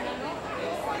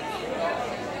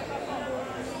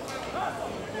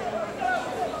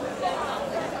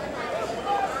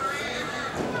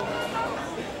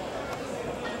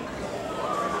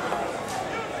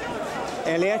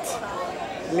 Elliott,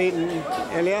 Leighton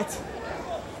Elliott.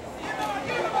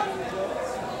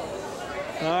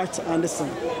 Art Anderson.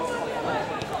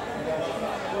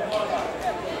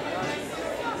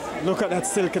 Look at that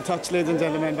silky touch, ladies and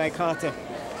gentlemen, by Carter.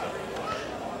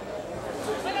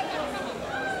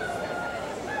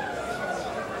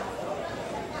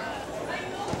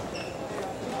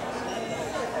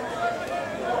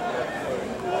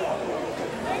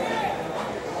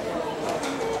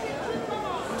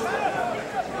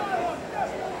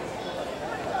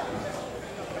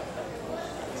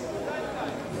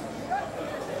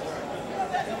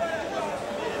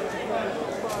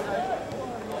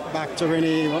 Back to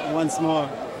Rennie once more.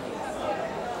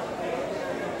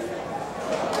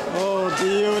 Oh,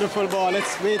 beautiful ball.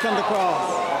 Let's wait on the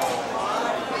cross.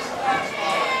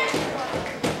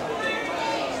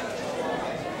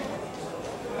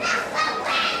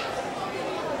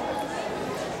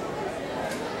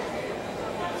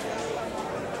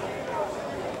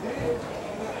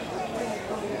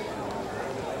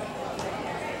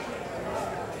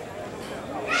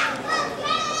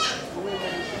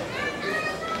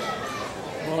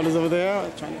 Ball is over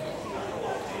there.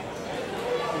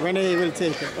 Renee will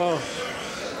take it. Oh,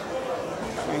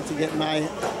 trying to get my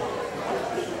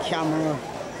camera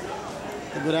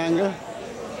a good angle.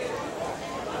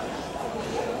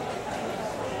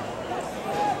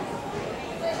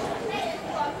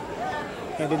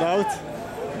 Headed out.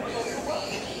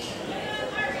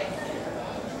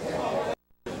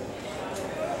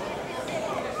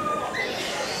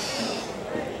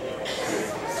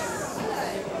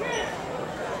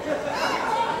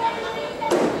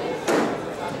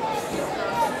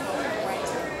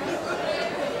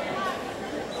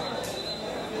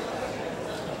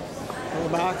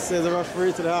 Back, says the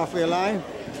referee, to the halfway line.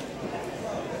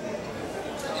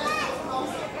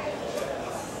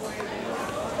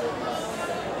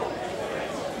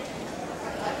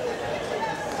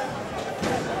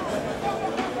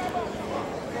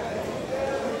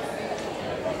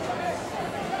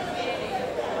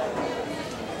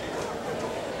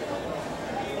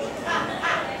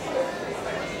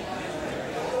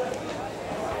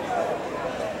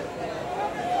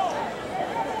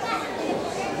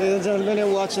 Ladies and gentlemen,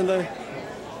 you're watching the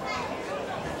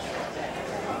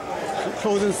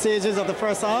closing stages of the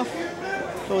first half.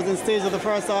 Closing stage of the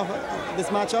first half of this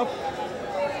matchup.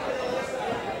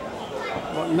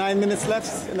 About 9 minutes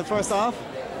left in the first half.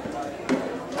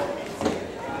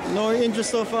 No injuries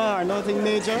so far, nothing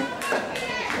major.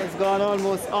 It's gone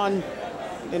almost on.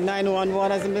 The 9-1-1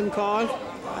 hasn't been called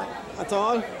at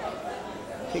all.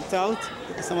 Kicked out.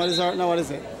 Somebody's hurt now, what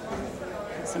is it?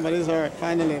 Somebody's hurt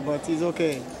finally, but he's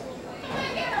okay.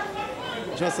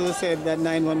 Just as I said, that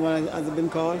 911 hasn't been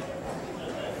called.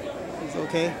 He's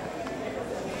okay.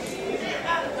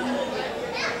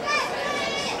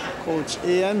 Coach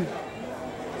Ian.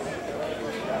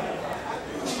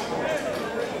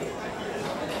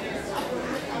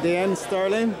 Dan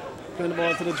Sterling playing the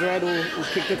ball to the Dread who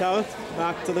kicked it out.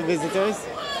 Back to the visitors.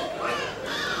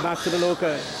 Back to the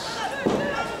locals.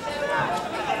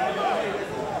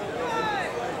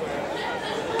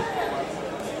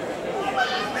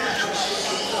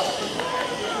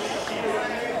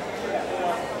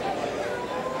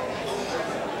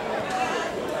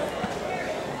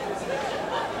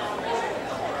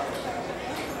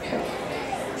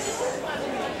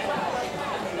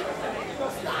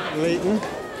 Leighton.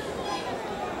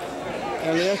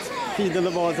 Elliott feeding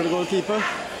the ball to the goalkeeper.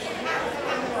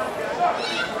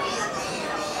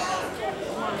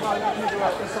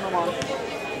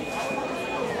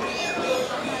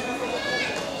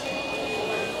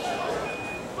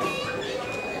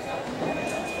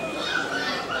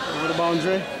 Over the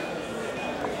boundary.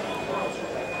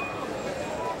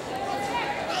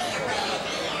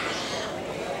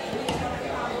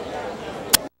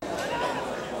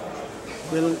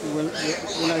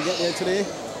 will not get there today.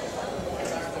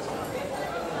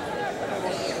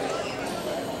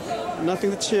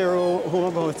 Nothing to cheer home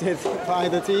about it for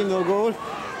either team, no goal.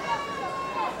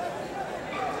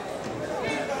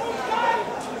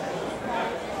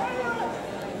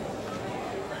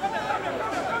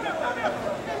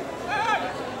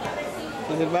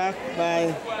 Played back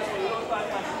by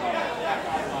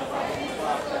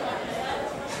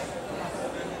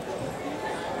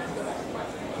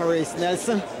Horace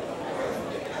Nelson.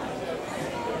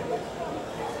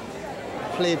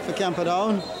 Played for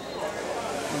Camperdown.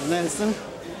 Nelson.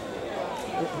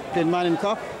 Played Manning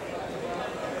Cup.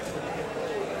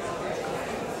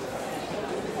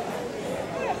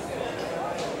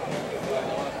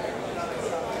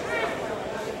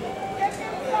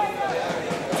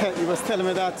 He was telling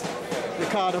me that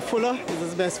Ricardo Fuller is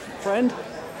his best friend,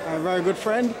 a very good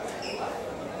friend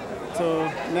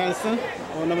to Nelson,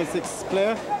 our number 6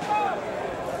 player.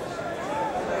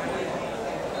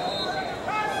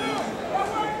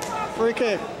 Free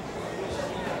kick.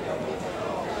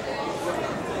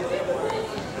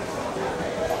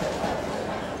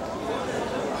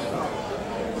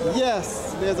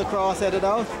 Yes, there's a cross headed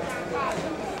out.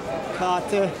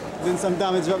 Carter doing some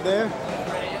damage up there.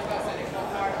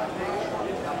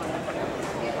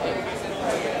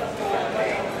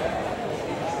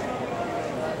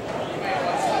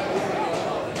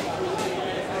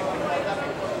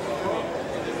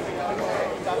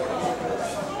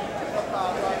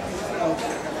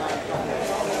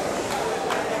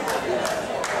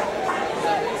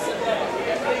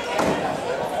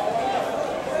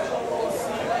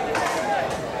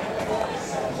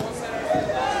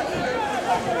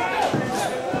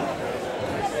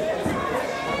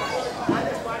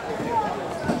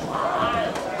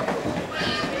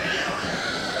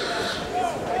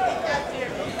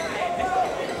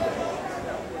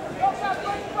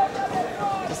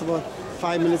 About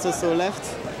 5 minutes or so left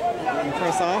in the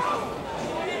first half.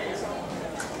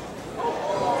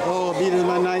 Oh, beating the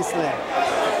man nicely.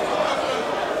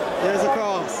 There's a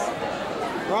cross.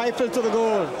 Rifle to the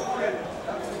goal.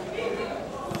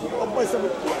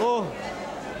 Oh,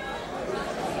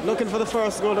 looking for the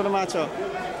first goal of the matchup.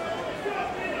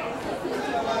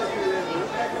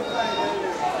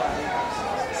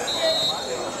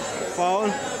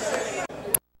 Foul.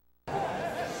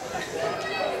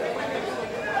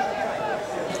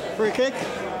 Free kick.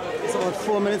 It's about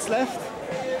 4 minutes left.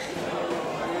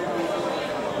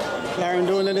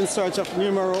 Clarendon in search of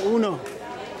numero uno.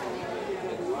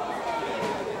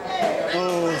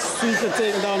 Oh, super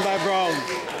taken down by Brown.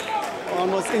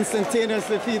 Almost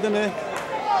instantaneously feeding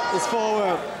his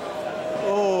forward.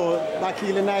 Oh, back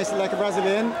healing nicely like a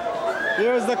Brazilian.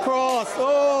 Here's the cross.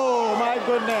 Oh, my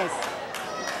goodness.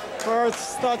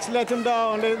 First touch let him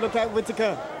down. They look like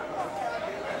Whitaker.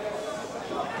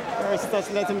 First touch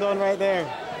let him down right there.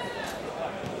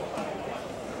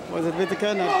 Was it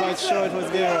Whitaker? Not quite sure it was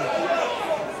there.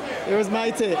 It was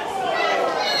Mighty.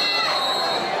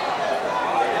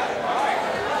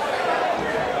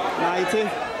 Mighty.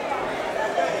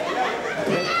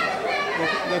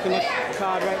 Getting a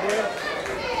card right there.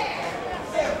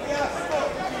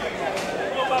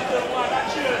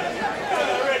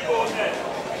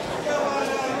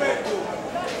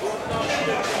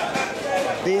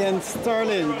 Ian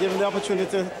Sterling given the opportunity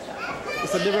to,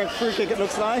 it's a direct free kick it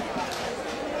looks like.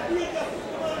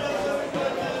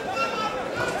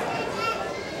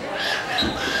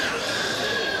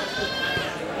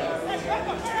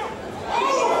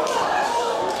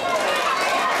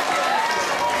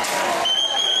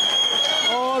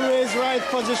 Always right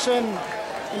position,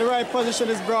 in the right position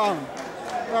is Brown.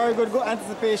 Very good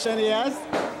anticipation he has.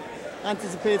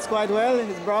 Anticipates quite well,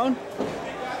 is Brown.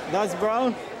 That's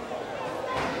Brown.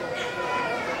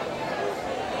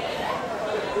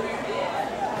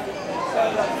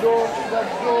 That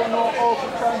don't know how to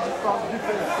transit from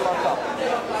defense to attack.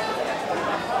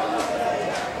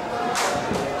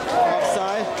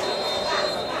 Offside.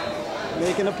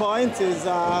 Making a point is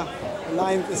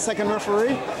the second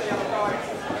referee.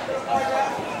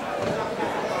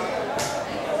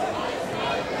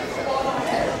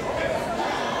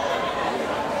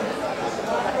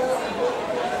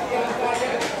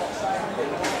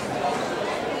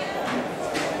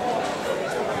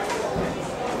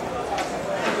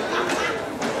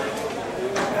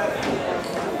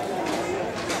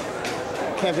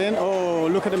 Kevin, oh,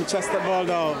 look at him chest that ball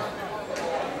down.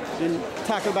 Been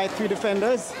tackled by 3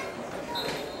 defenders.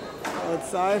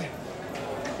 Outside.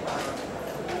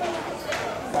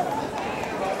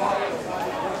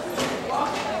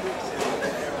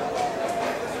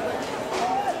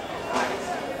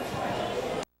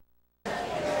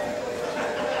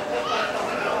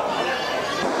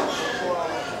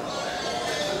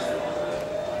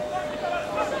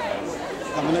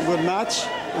 And a good match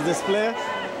is this player.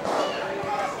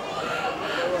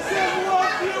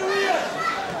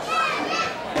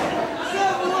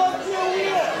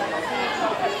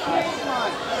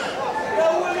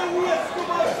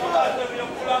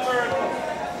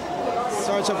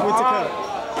 Search of Whitaker.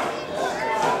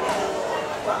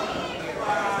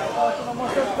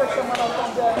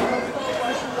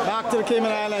 Back to the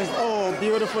Cayman Islands. Oh,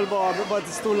 beautiful ball, but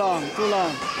it's too long, too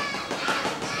long.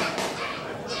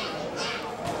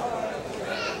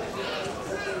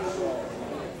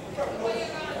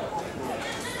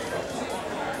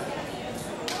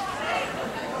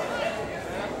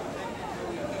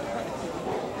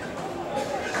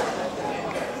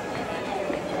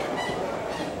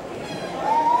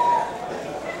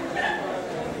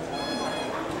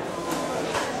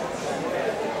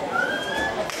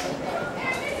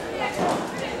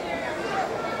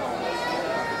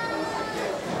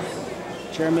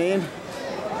 Jermaine,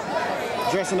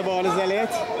 dressing the ball is Elliott.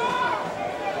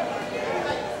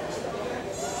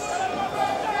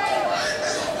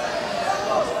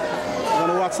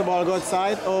 Gonna watch the ball go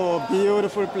outside. Oh,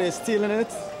 beautiful play, stealing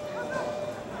it.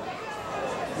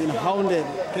 Been hounded.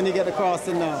 Can he get the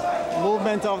crossing now?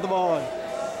 Movement of the ball.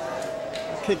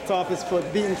 Kicked off his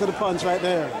foot, beaten to the punch right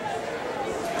there.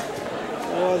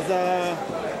 It was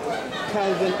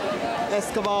Calvin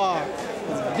Escobar.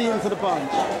 It's beaten to the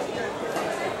punch.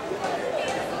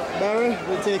 Barry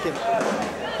will take it.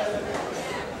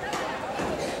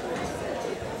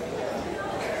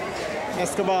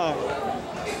 Escobar.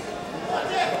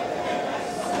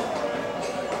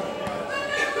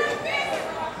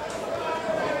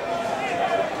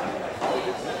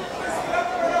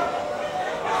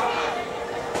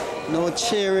 No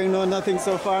cheering, no nothing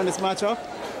so far in this matchup.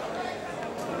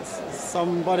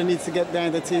 Somebody needs to get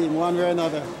behind the team, one way or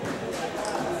another.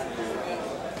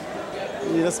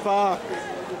 We need a spark.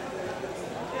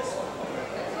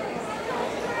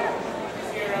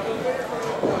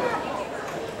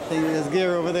 I think there's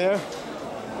gear over there.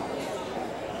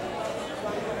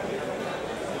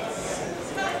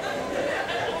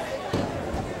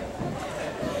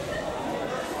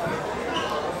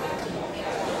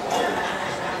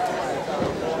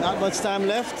 Not much time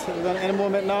left. We're going to end a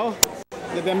moment now.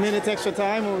 Give them a minute extra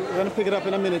time. We're going to pick it up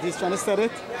in a minute. He's trying to set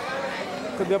it.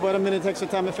 Could be about a minute extra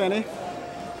time, if any.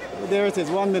 There it is,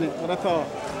 1 minute. What I thought.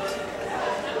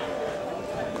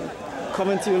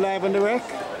 Coming to you live on direct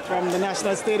from the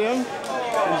National Stadium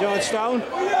in Georgetown.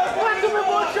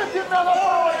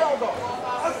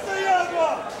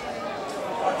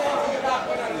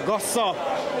 Gossa,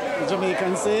 the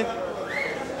Jamaicans say.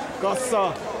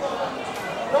 Gossa.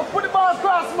 Don't put the ball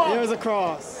across, man. Here's a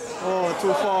cross. Oh,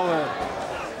 too forward.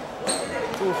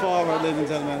 Too forward, ladies and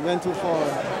gentlemen. Went too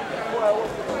forward.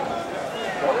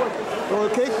 Goal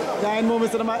kick. 9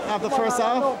 moments of the first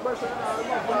half.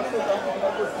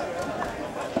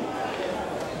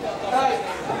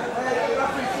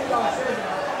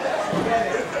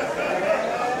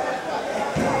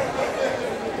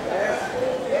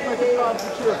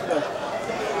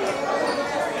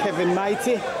 Kevin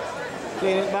Mighty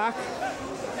playing it back.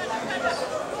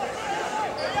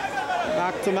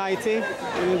 Back to Mighty.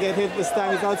 Didn't get hit this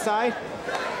time. He's outside.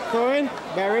 Throwing.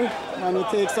 Barry. Man who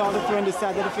takes all the throw on this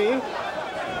side of the field.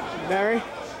 Barry.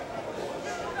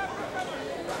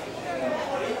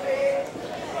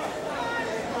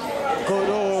 Good.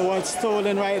 Oh, what's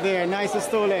stolen right there. Nice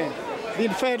stolen.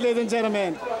 Been fed, ladies and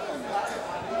gentlemen.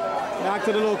 Back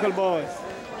to the local boys.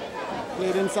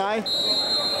 Played inside.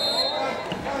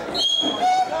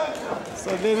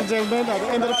 So, ladies and gentlemen, at the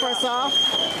end of the first half,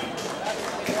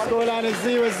 scoreline is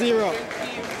 0-0.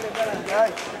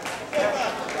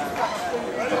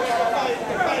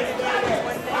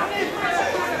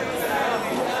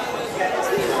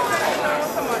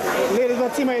 Ladies,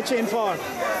 what team are you cheering for?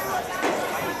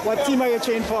 What team are you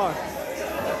cheering for?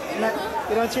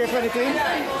 You don't cheer for any team?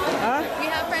 Huh? We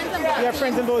have friends in both. You have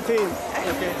friends in both teams.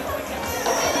 Okay.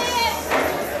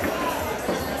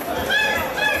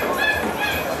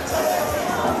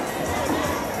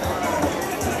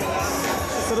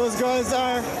 So those girls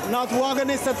are not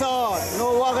wagonists at all.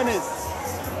 No wagonists.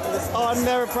 Just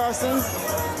ordinary persons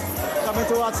coming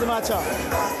to watch the matchup.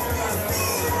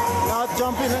 Not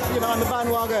jumping, on the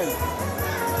bandwagon.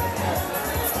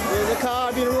 There's a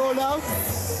car being rolled out.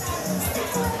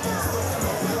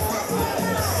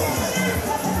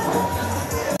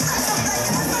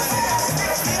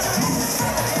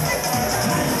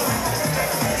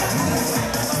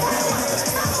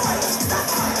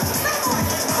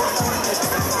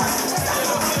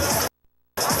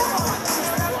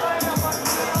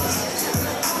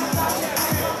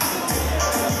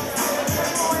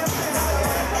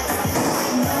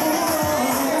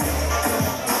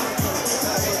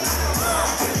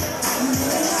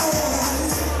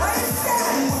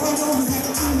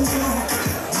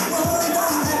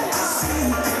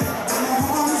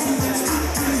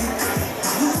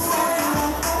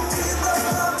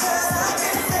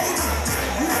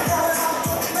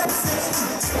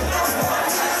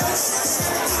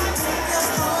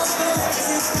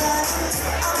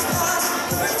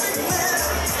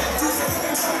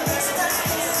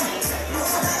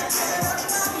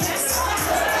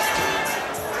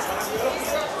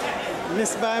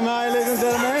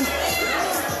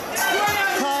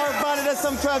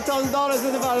 $12,000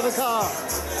 in the value of the car.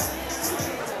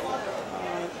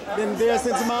 Been there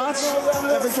since March.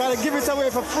 I've been trying to give it away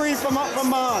for free from March.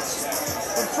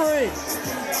 For free.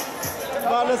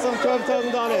 Value some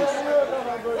 $12,000.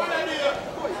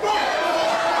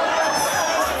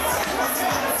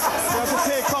 You have to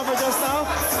take cover just now.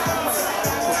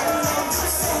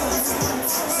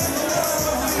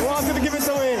 We wanted to give it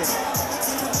away.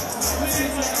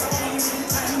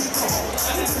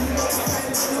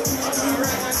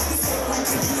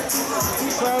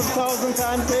 $12,000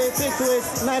 times 8, take to it,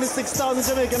 96,000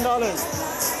 Jamaican dollars.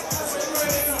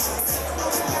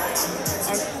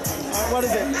 What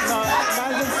is it? No,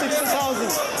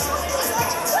 960,000.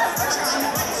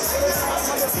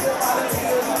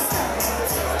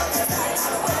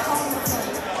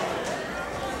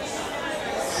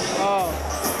 Oh.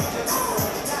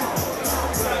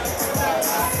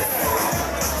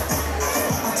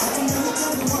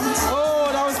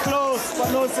 Oh, that was close, but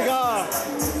no cigar.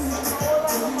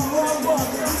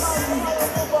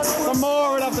 Some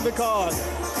more will have to be called.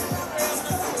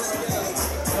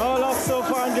 No luck so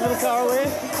far in giving the car away.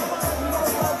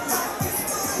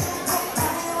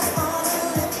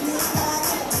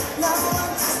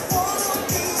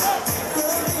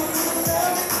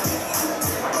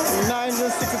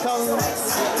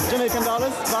 $960,000 Jamaican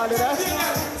dollars, value that.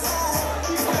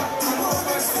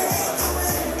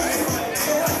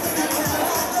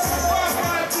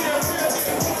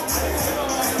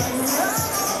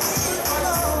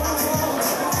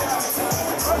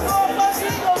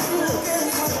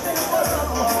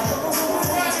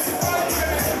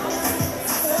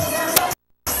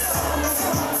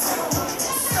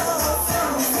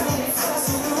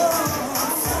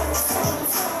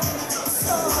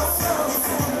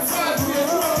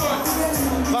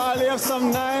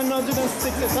 Some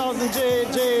 $960,000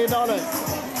 JJ dollars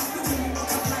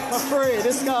for free.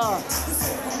 This car.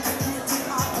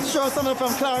 I'm sure someone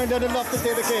from Clarendon would love to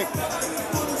take the cake.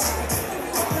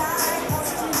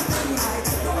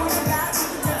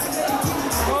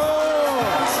 Oh!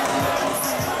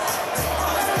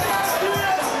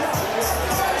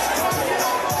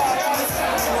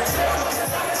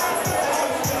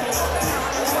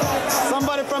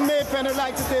 Somebody from Maypen would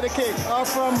like to take the cake, or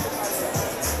from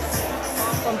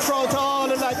Trout Hall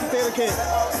would like to take the cake.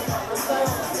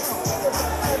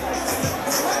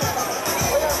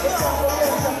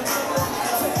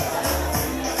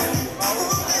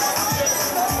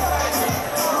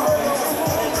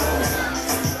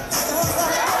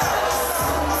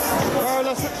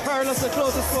 Perilous the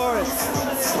closest for it.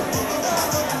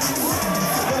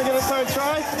 Gonna give it a third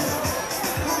try.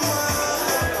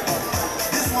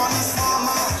 This one is for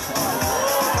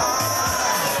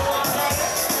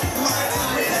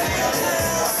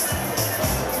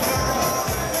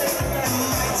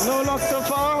no luck so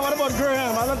far. What about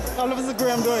Graham? I'll let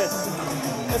Graham do it.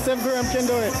 Let's see if Graham can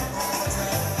do it.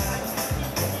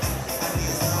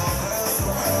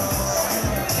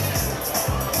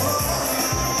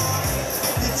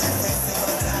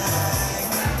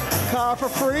 Car for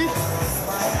free.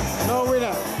 No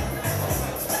winner.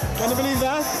 Can you believe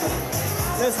that?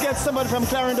 Let's get somebody from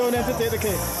Clarendon to take the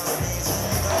cake.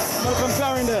 Somebody from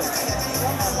Clarendon.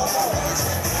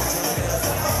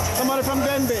 Somebody from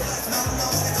Denby.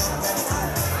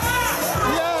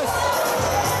 Yes!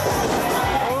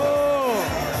 Oh!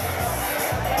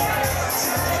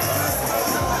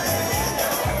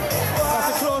 That's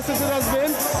the closest it has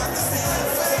been.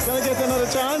 Gonna get another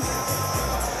chance.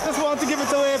 Just want to give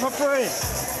it away for free.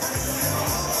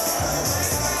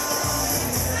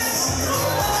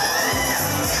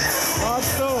 Not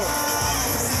so.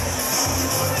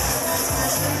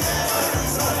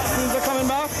 Things are coming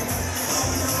back.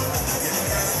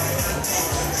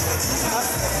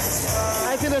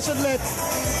 I think they should let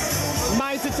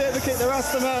Mighty take the cake, the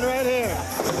Rasta man right here.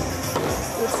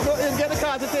 Let's get the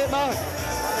car to take back.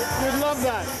 We'd love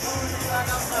that.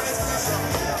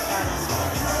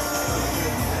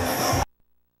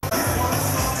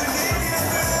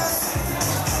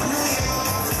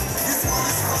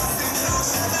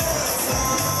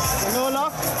 No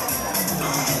luck.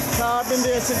 Car been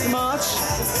there since March.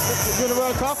 During the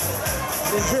World Cup.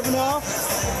 Been driven off.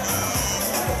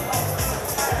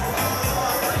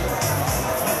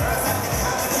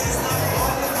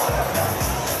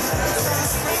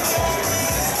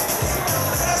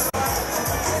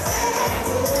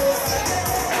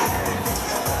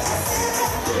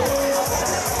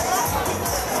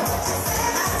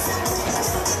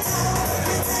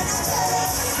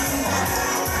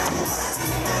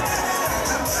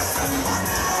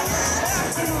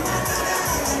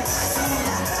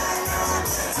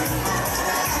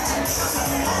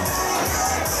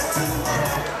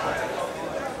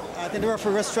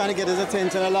 referee was trying to get his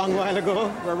attention a long while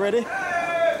ago. We're ready.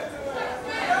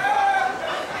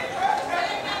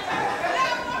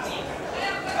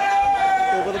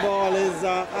 Over the ball is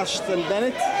Ashton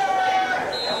Bennett.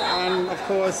 And of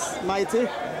course, Mighty. Was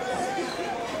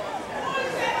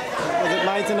it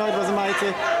Mighty? No, it wasn't Mighty.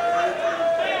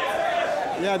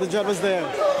 Yeah, the judge was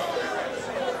there.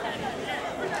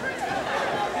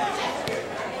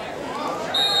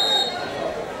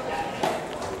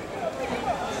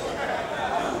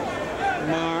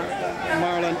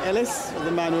 Marlon Ellis was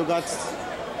the man who got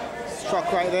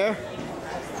struck right there.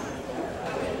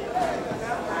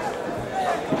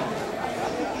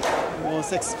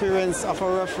 Most experience of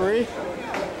a referee,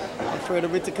 Alfredo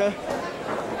Whitaker.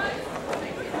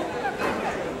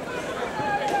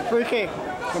 Free kick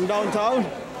from downtown.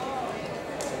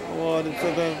 Awarded to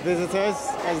the visitors.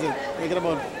 As they get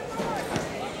about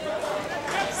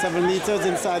 7 meters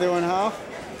inside their own half.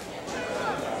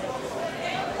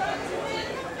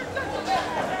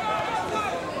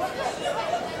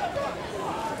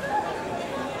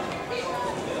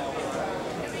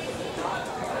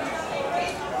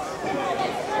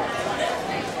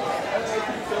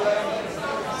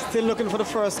 Still looking for the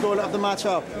first goal of the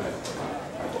matchup.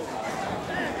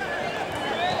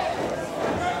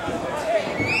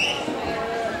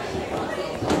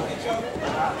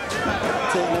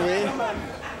 Taken away.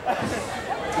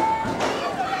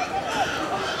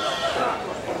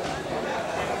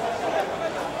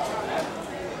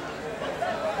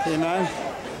 Cayman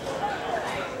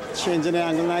changing the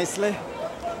angle nicely.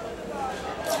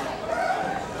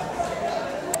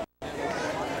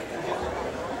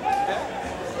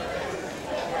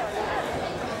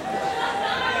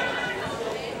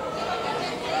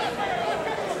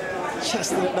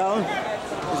 Chesting it down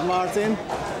is Martin.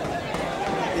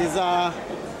 Is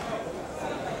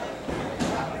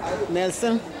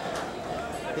Nelson.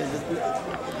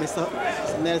 Mr.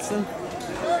 Nelson.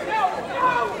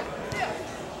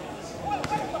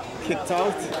 Kicked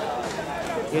out.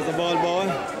 Here's the ball boy.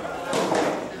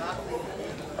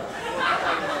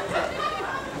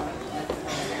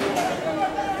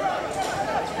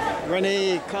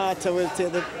 Renee Carter will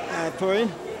take the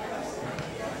throw-in.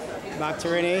 Back to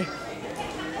Renee.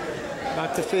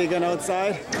 Back to Fagan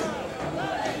outside.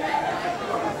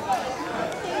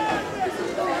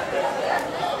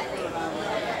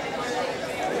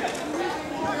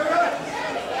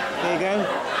 Fagan.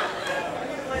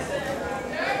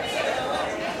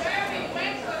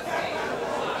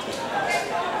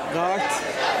 Gart.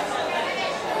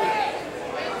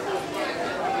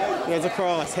 There's a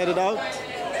cross, headed out.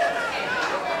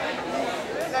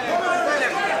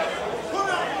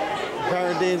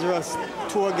 Very dangerous.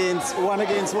 1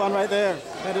 against 1 right there.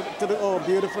 Headed to the, oh,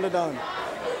 beautifully done.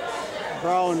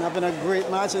 Brown having a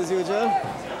great match as usual.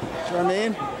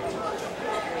 Jermaine.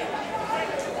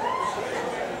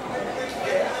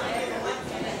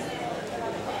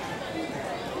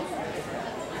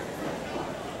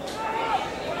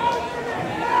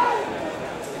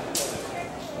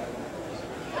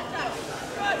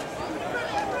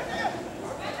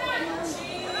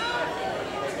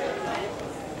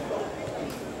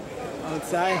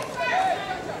 Outside.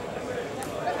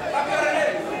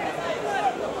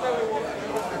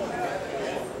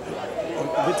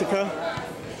 Whitaker.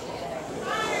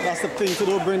 That's the thing to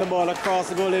do, bring the ball across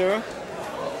the goal area.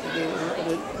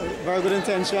 Very good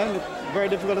intention. Very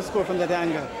difficult to score from that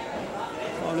angle.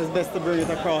 Always best to bring it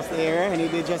across the area, and he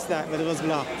did just that, but it was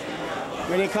blocked.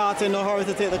 Renee Carter in no hurry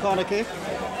to take the corner kick.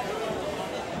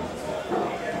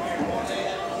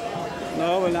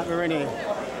 No, will not be Renee.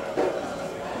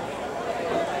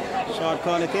 Short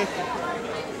corner kick.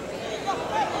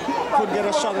 Could get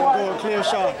a shot at goal, clear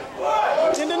shot.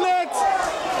 In the net!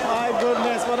 My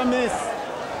goodness, what a miss.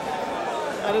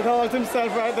 And it hauled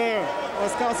himself right there.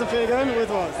 Was Carson Fagan? Who it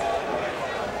was?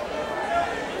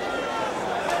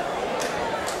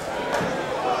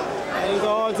 And it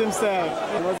hauled himself.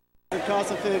 It was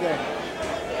Carson Fagan.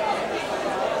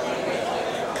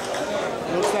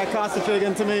 Looks like Carson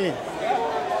Fagan to me.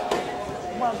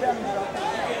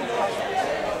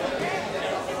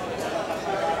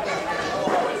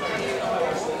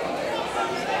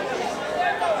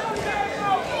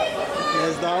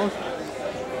 Here's down.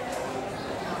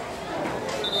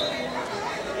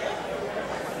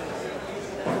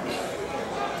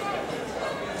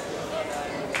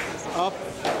 It's up.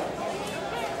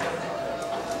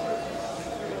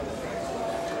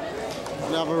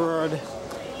 We have a word.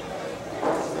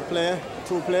 The player,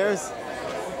 2 players.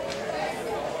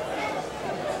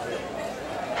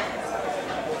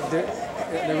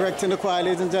 Directing the choir,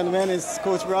 ladies and gentlemen, is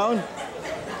Coach Brown.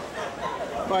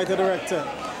 Quite a director.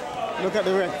 Look at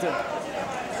the rector.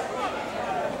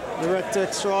 Director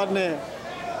extraordinaire.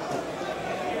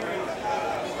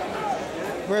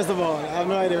 Where's the ball? I have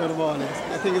no idea where the ball is.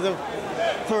 I think it's a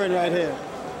throw-in right here.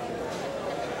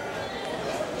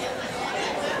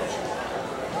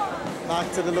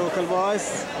 Back to the local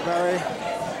boys. Very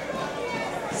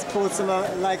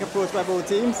sportsman-like approach by both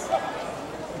teams.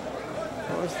 Of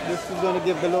course, this is going to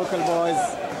give the local boys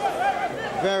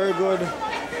very good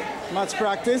match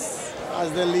practice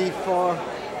as they leave for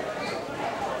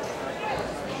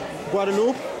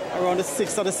Guadeloupe around the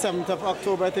 6th or the 7th of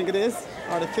October, I think it is,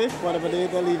 or the 5th, whatever day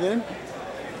they're leaving.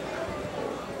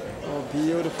 Oh,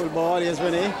 beautiful ball. Here's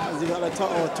Renee as he got a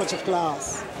touch of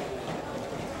class.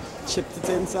 Chipped it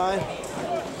inside.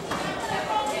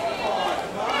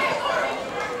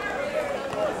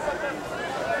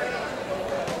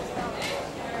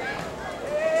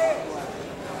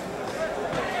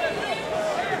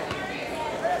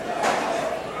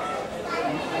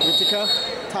 Whittaker,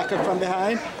 tackled from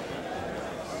behind.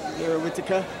 Here,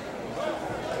 Whittaker.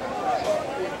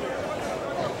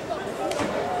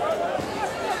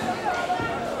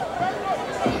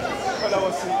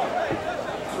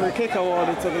 Free kick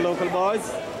awarded to the local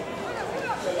boys.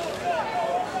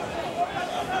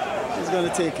 He's going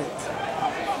to take it.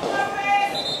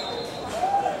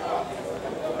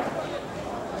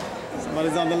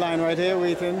 Somebody's on the line right here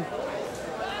waiting.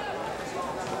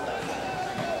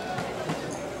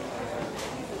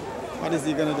 What is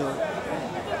he going to do?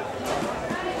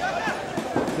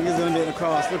 I think he's going to make the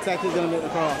cross. Looks like he's going to make the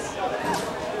cross.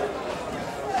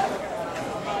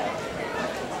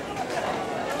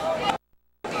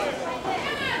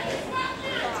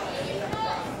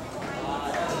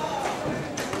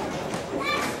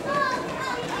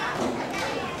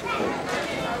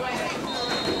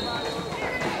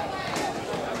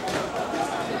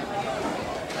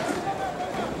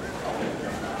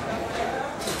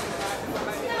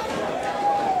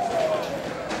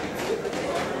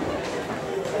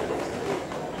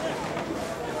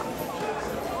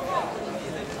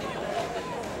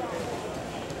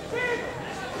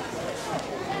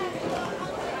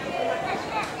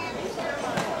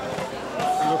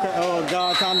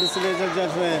 Ladies and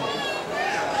gentlemen,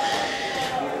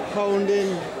 pounding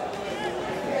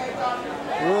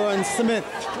Rowan Smith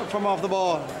from off the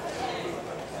ball.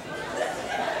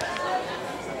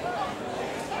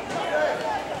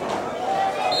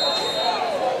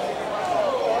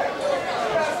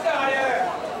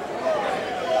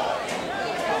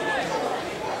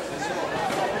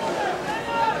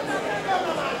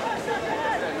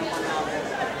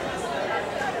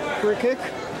 Free kick.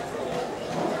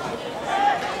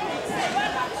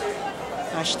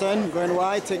 Ashton going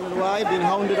wide, taking it wide, being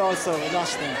hounded also with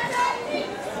Ashton.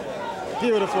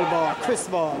 Beautiful ball,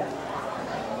 crisp ball.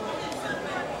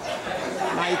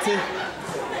 Mighty.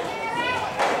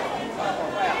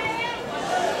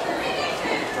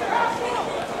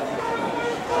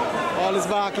 Ball is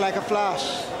back like a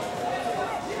flash.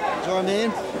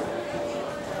 Jermaine.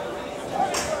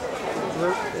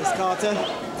 There's Carter.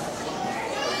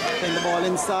 Playing the ball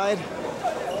inside.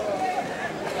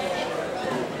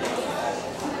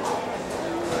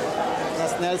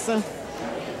 Nelson.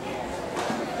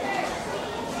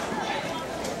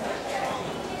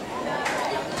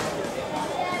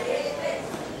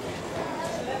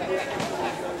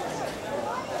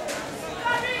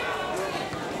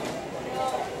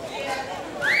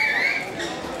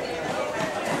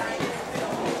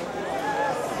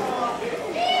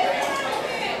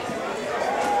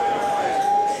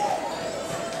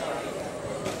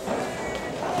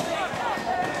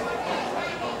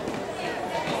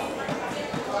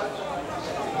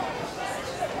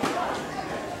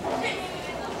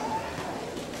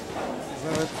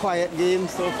 Quiet game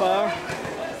so far.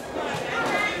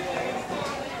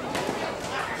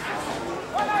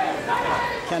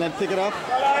 Can it pick it up?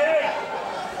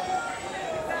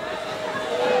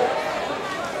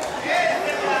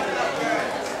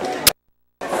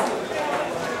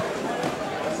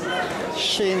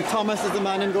 Shane Thomas is the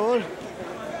man in goal.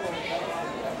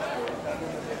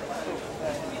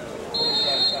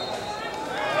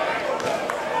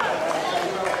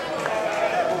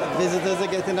 Visitors are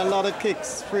getting a lot of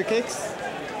kicks, free kicks.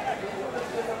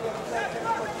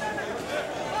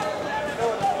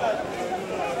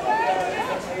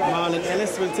 Marlon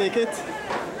Ellis will take it.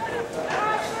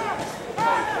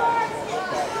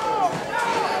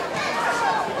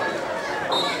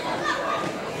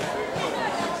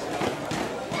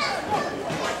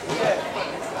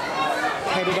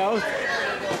 Headed out.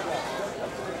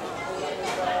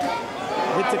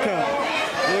 Whittaker.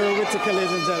 Here Whittaker,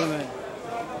 ladies and gentlemen.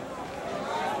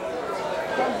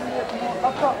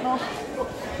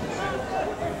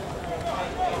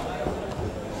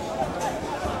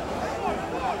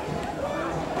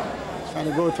 And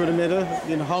they go through the middle,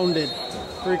 being hounded.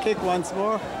 Free kick once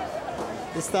more.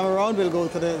 This time around, we'll go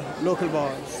to the local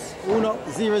boys.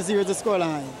 0-0 is the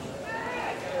scoreline.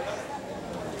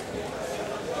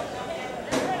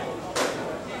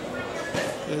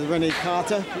 There's Renee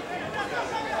Carter.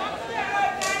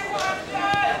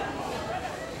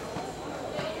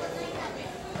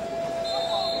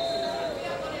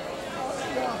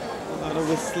 A lot of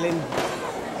whistling.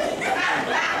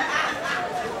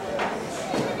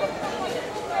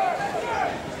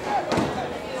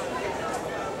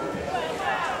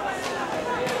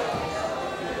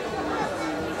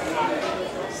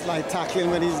 Slight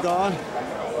tackling when he's gone.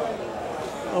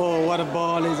 Oh, what a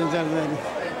ball, ladies and gentlemen.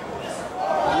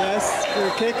 Yes,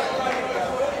 free kick.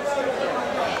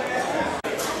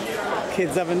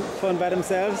 Kids having fun by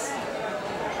themselves.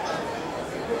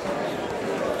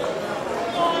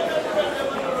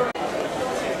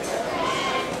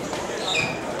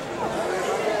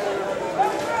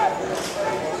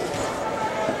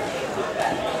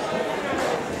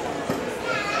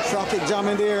 Traffic jam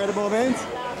in the air at the moment.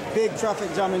 Big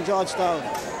traffic jam in Georgetown.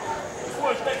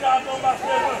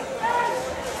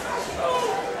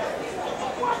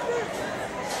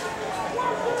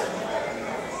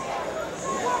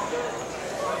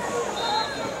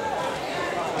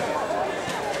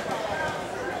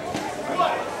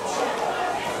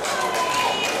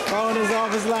 Brown is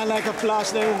off his line like a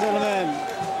flash, ladies and gentlemen.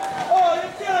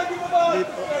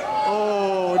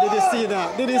 Oh, did you see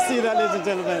that? Did you see that, ladies and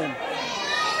gentlemen?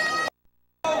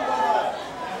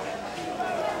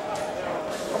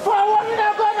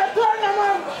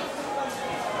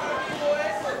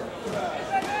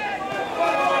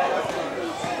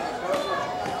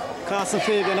 Carson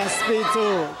Fagan has speed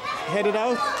to head it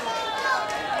out.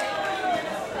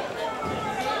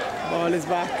 Ball is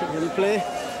back, little play.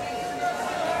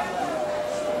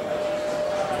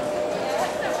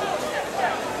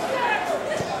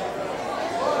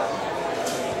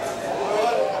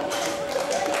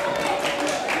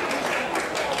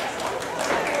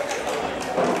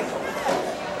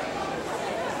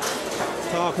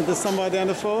 Talking to somebody on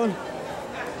the phone.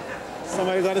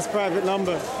 Somebody got his private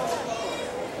number.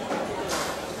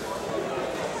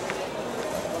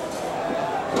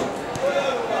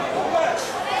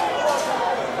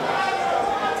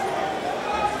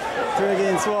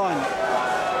 Against one.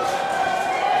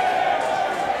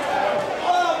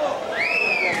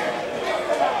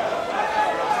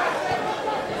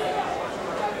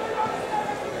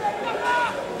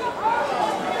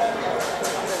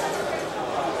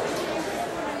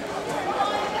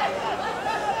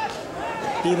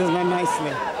 He does not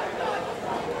nicely.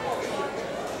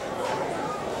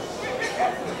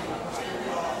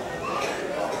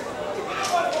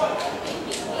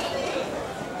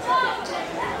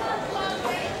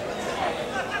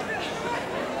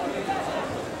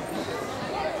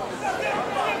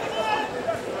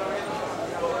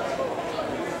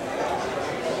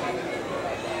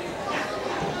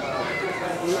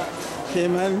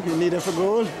 Cayman, you need it for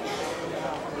goal.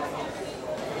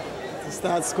 To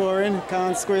start scoring,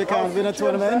 can't score, you can't win a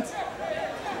tournament.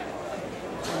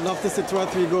 I'd love to see 2 or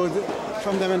 3 goals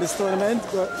from them in this tournament.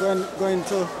 Going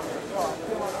to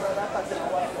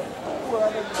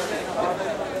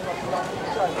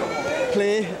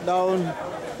play down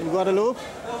in Guadeloupe.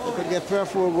 You could get 3 or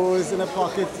 4 goals in a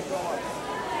pocket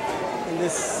in the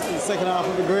second half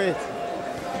would be great.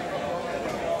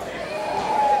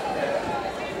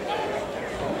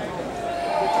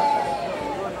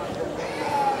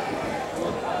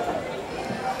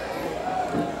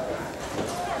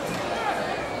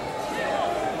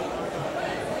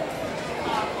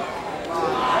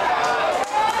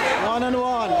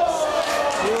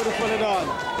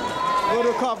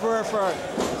 Cover effort.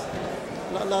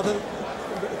 A lot of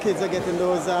kids are getting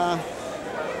those,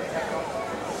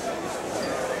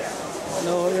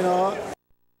 you know,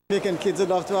 Jamaican kids would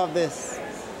love to have this.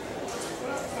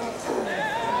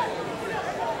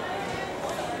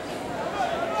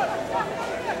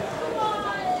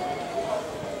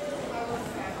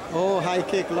 Oh, high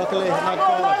kick, luckily not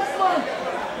called.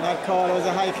 Not called, it was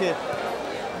a high kick.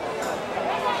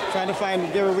 Trying to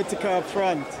find Gary Whittaker up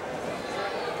front.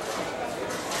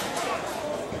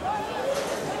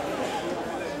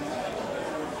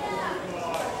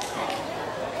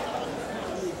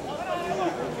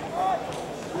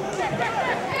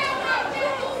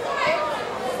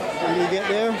 Get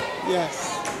there?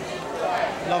 Yes.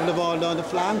 Love the ball down the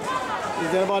flank.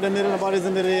 Is there about the middle? Nobody's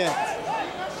in the middle yet.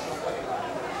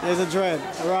 There's a dread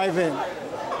arriving.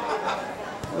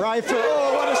 Rifle.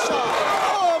 Oh, what a shot!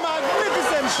 Oh,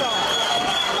 magnificent shot!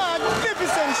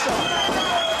 Magnificent shot!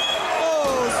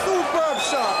 Oh, superb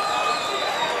shot!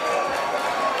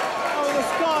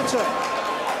 picture.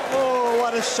 Oh,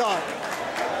 what a shot.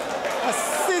 A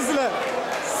sizzler.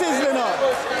 Sizzling up.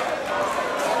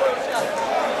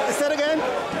 Is that again?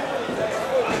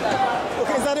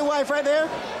 Okay, is that your wife right there?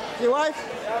 Your wife?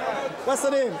 What's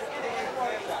her name?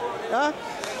 Huh?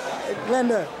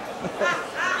 Glenda.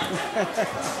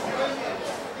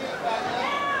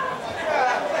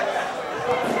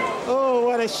 Oh,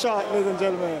 what a shot, ladies and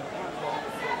gentlemen.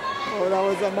 Oh, that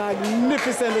was a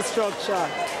magnificent stroke shot.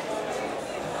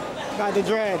 By the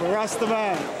Dread,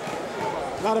 Rastaman.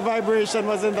 A lot of vibration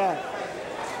was in that.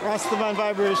 Rastaman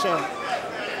vibration.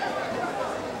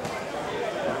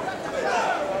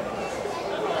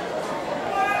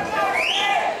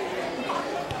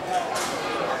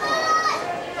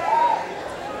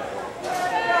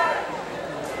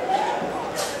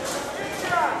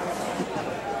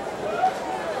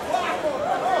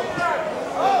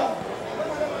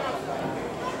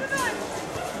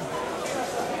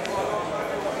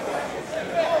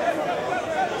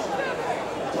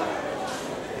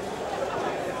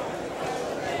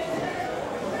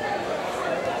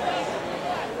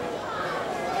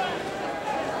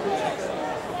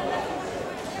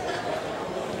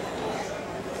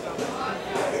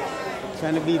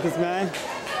 Trying to beat this man.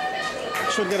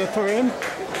 Should get a throw in.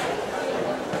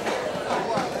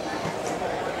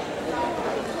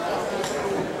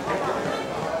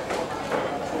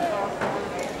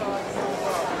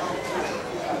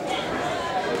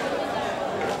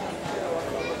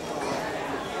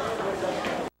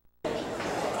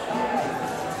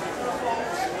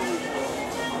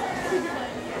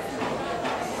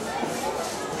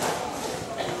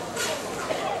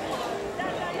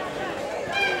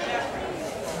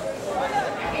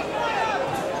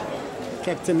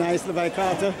 Kept it nicely by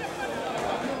Carter.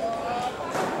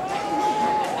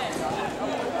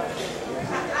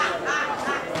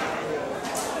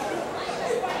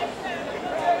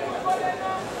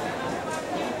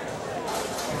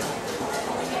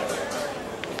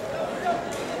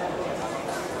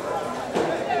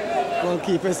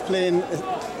 Goalkeeper's playing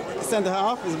centre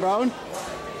half, is Brown.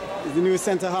 He's the new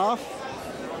centre half.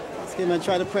 Let's come and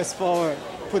try to press forward.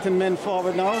 Putting men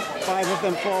forward now, 5 of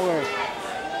them forward.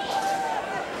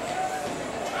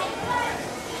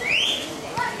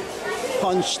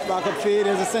 Punched back up field,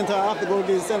 there's a centre half, the goal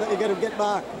is center, you gotta get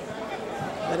back.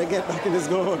 Gotta get back in his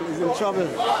goal, he's in trouble.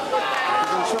 He's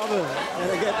in trouble,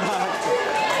 gotta get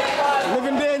back.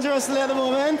 Living dangerously at the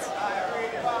moment.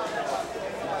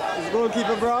 His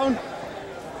goalkeeper Brown.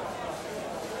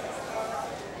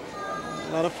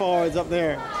 A lot of forwards up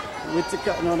there.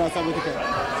 Whittaker, no, that's not Whittaker.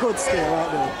 Good skill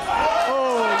right there.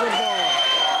 Oh, good ball.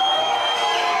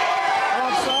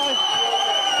 Offside.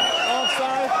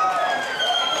 Offside.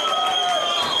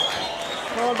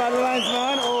 Called by the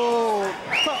linesman. Oh,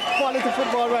 top quality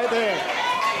football right there.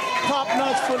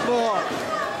 Top-notch football.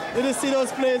 Did you see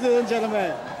those plays, ladies and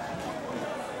gentlemen?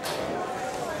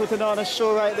 Putting on a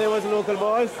show right there with the local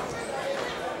boys.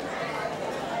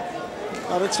 A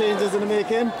lot of changes in the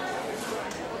making.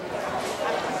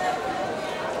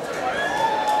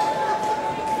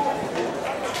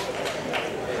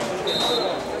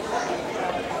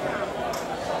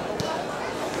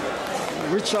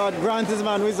 Richard Grant is the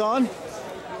man who is on.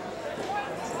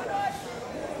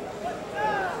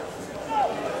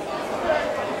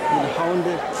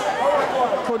 Hounded.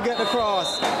 Could get the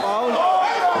cross. Foul.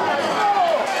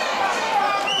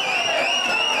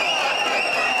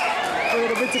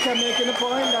 The Whittaker making the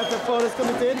point that the foul is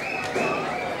committed.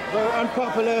 Very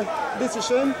unpopular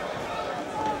decision.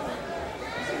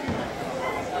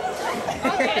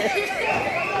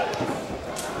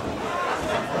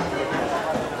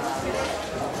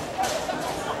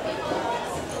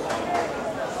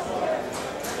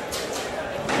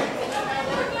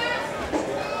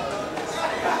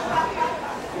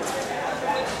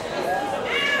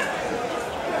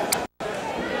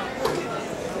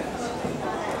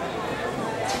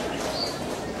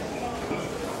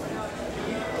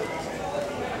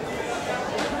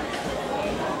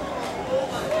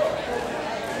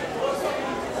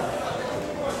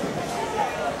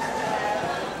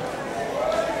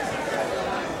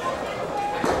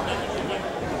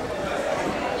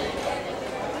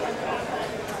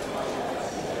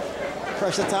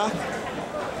 Fresh attack.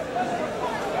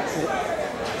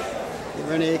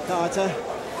 Renee Carter.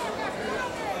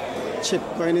 Chip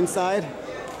going inside.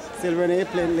 Still Renee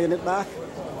laying it back.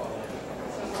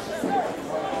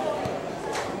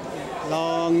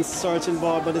 Long searching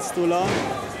ball, but it's too long.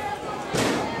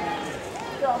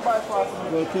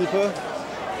 Goalkeeper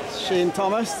Shane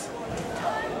Thomas.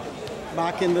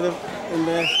 Back into the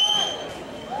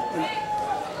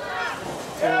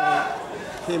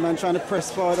Cayman trying to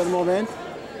press forward at the moment.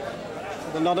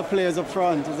 A lot of players up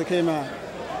front as the Cayman.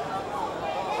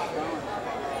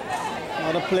 A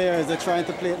lot of players, they're trying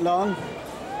to play it long.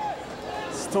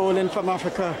 Stolen from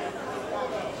Africa.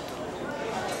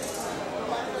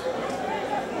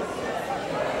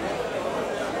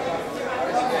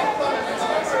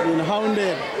 Being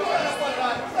hounded.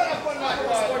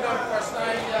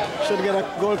 Should get a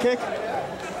goal kick.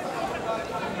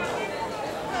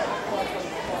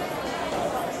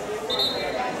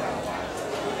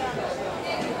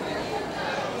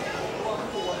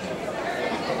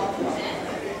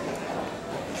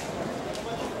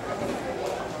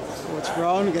 Coach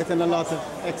Brown getting a lot of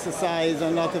exercise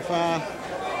and a lot of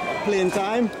playing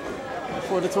time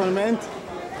for the tournament.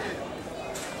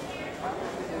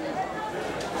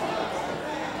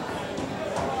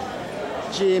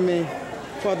 Jamie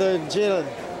for the Jill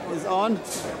is on.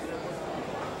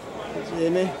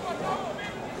 Jamie.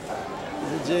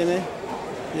 Is it Jamie?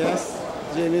 Yes.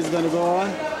 Jamie is going to go on.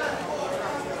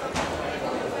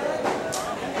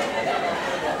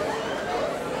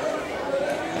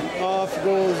 And off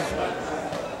goes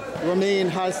Romain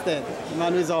Halstead. The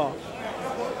man is off.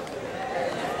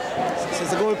 So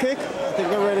it's a goal kick. I think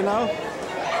we're ready now.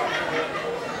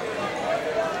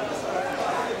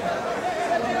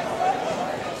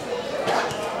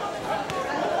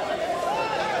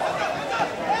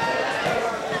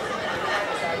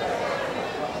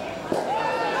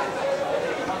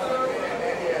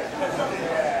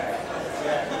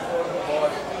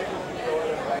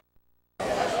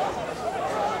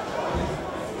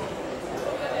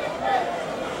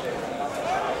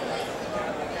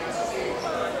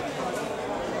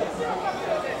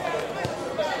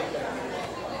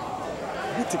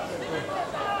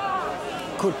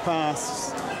 Good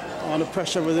pass. On the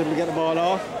pressure, was able to get the ball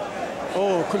off.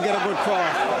 Oh, could get a good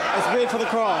cross. Let's wait for the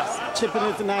cross. Chipping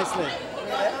it nicely.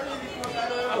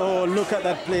 Oh, look at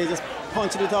that play. Just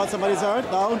punching it out. Somebody's hurt.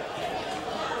 Down.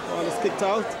 Ball is kicked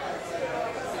out.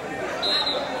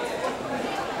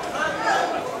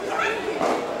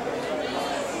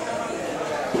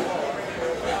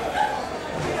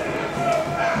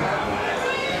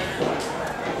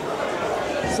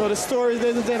 So the story,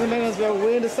 ladies and gentlemen, as we're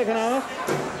way in the second half.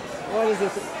 What is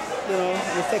this, in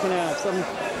the second half? Some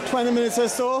 20 minutes or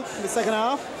so in the second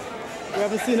half. We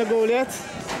haven't seen a goal yet.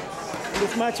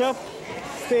 This matchup,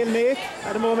 stalemate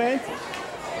at the moment.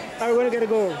 Are we going to get a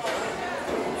goal?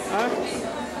 Huh?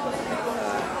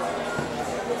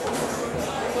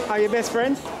 Are you best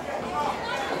friends?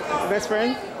 Best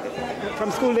friend?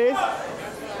 From school days?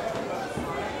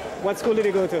 What school did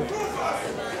you go to?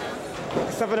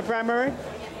 Stafford Primary?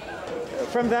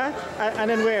 From that? And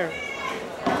then where?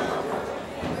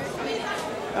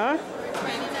 Huh?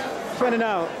 20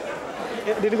 now.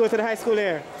 Did you go to the high school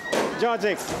there? George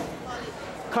X.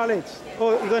 College.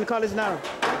 Oh, you're going to college now?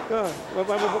 Good.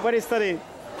 What are you studying?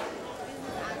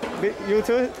 You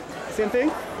too? Same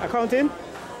thing? Accounting?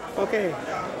 Okay.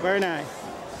 Very nice.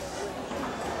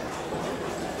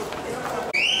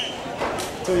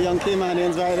 Two young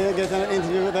Caymanians right here, getting an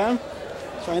interview with them.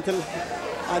 Trying to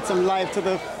add some life to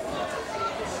the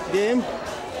game.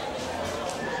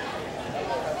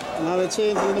 Another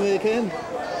change in the making.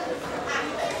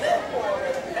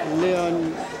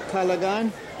 Leon Callaghan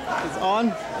is on.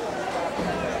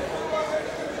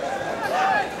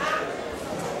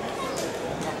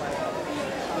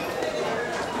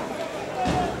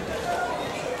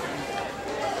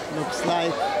 Looks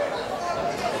like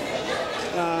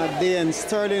Dan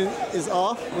Sterling is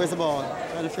off. Where's the ball?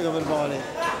 Trying to figure out where the ball is.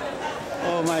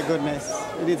 Oh my goodness.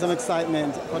 We need some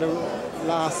excitement for the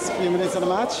last few minutes of the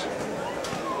match.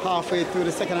 Halfway through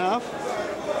the second half.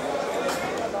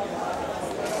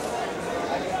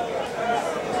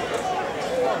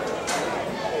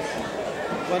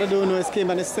 What I do know is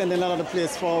Cayman is sending a lot of the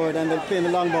players forward and they're playing the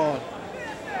long ball.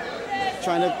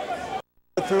 Trying to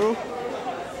go through.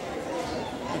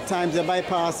 At times they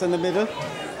bypass in the middle.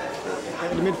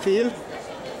 In the midfield.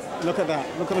 Look at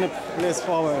that. Look at the players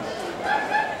forward.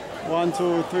 1,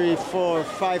 2, 3, 4,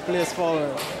 5 players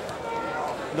forward.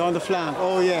 Down the flank.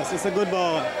 Oh yes, it's a good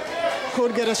ball.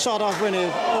 Could get a shot off winning.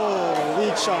 Oh,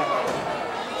 weak shot.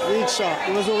 Weak shot.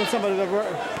 It was over somebody that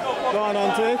gone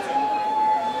onto it.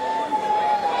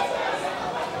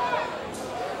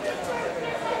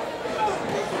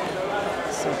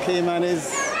 So Cayman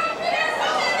is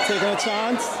taking a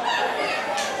chance.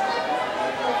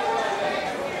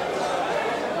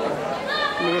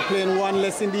 We were playing one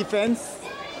less in defense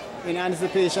in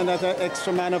anticipation that an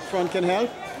extra man up front can help.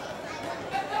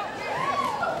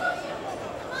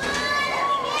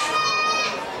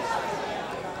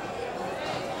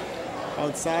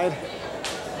 Outside.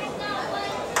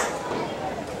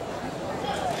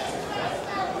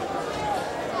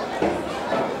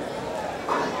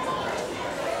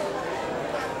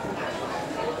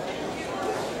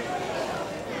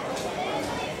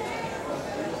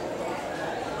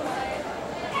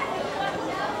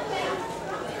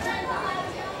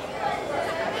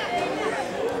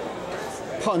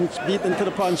 punch, beaten to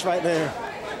the punch right there.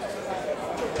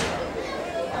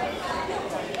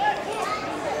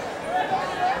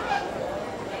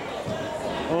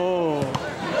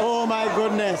 Oh my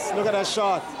goodness, look at that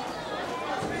shot.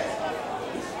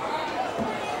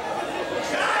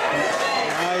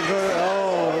 My good,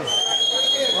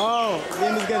 wow, the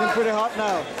game is getting pretty hot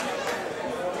now.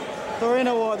 Throwing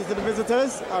award to the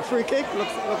visitors, a free kick,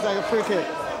 looks like a free kick.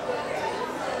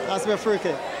 Has to be a free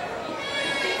kick.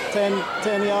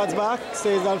 10 yards back,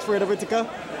 says Alfredo Whitaker.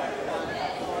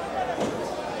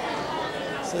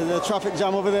 So there's a traffic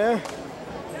jam over there.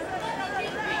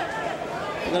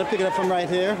 I'm going to pick it up from right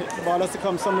here. The ball has to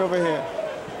come somewhere over here.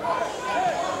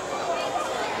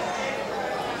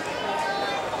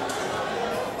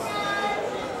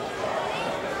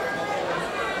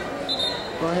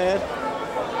 Go ahead.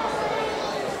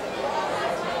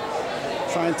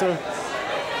 Trying to.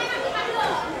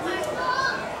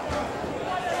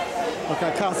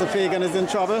 Okay, Castle Fagan is in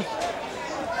trouble.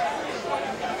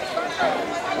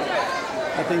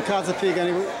 I think Castle Fagan,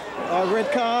 a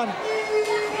red card.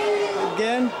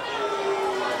 Again.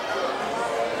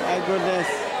 My goodness.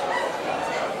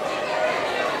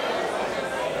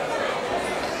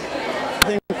 I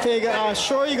think Fagan,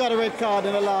 sure you got a red card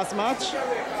in the last match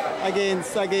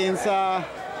against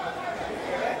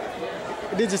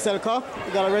Digital Cup.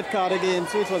 You got a red card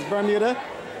against, it was Bermuda.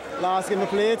 Last game we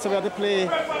played, so we had to play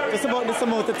just about this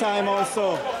amount of time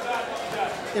also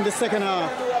in the second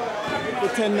half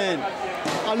with 10 men.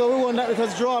 Although we won that, it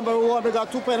was drawn, but we got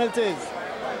 2 penalties.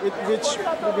 Which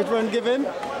weren't given.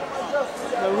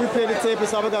 We played the tape,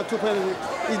 so we got 2 penalties.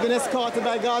 He's been escorted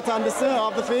by Garth Anderson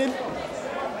off the field.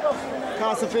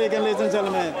 Castle Fagan, ladies and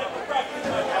gentlemen.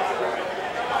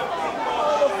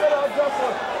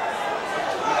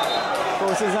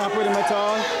 Coach is not with him at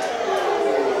all.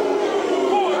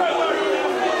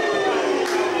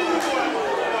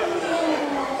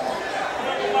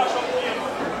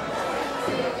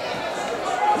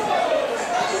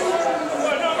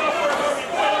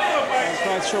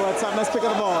 Sure what's up. Let's pick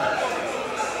up the ball.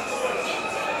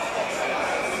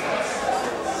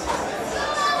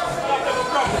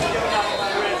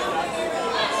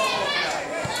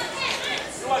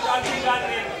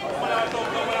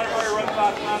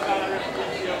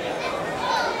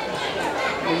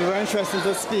 It'll be very interesting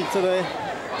to speak to the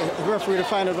referee to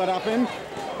find out what happened.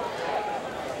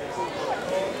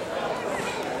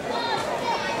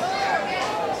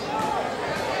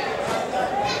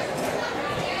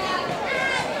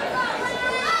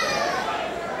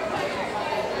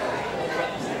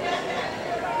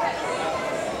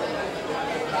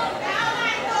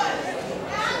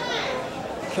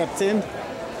 Kept in.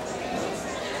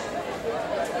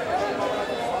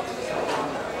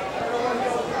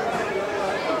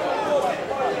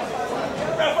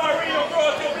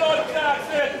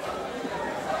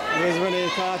 Here's Renee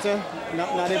Carter,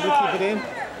 not able to keep it in.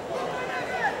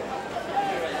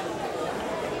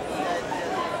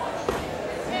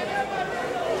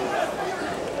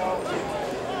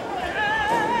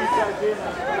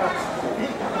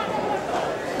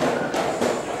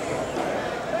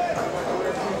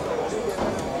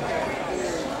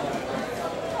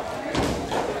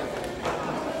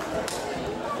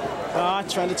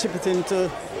 Trying to chip it into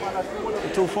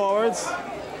the 2 forwards.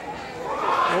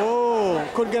 Oh,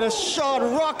 could get a shot,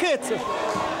 rocket!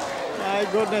 My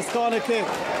goodness, corner kick.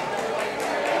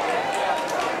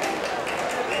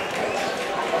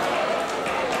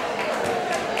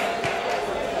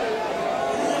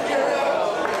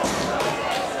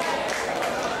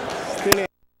 Still in.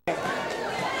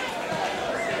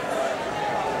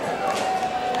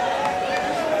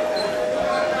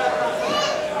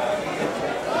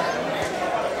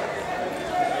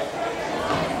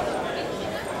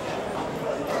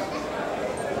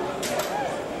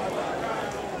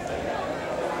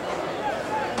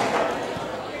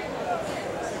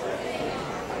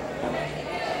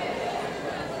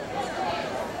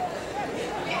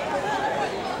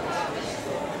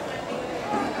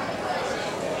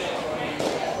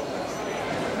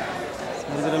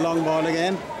 Ball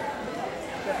again.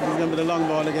 This is going to be the long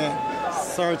ball again.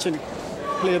 Searching,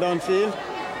 play downfield.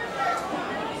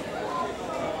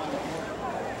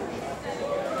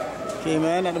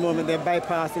 Cayman at the moment they're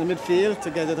bypassing the midfield to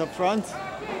get it up front,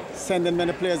 sending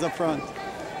many players up front.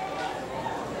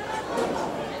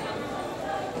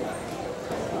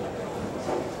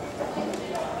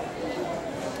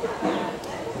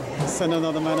 Send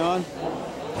another man on.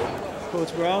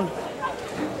 Coach Brown.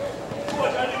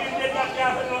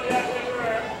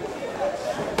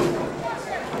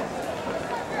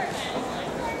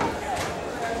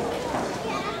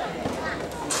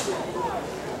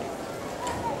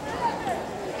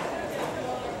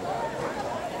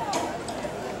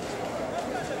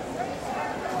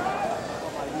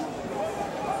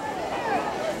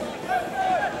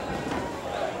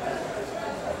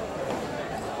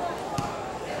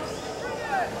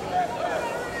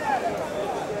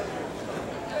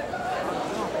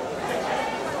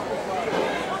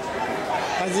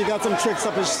 Has he got some tricks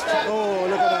up his... Oh,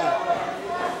 look at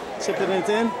that. Chipping it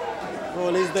in.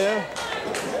 Goalie's there.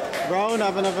 Brown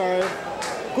having a very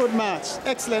good match.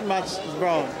 Excellent match,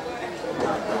 Brown.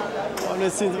 Only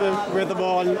seems to be where the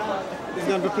ball is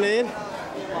going to be played.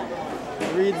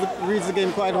 Reads the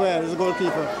game quite well. He's a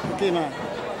goalkeeper. Okay, man.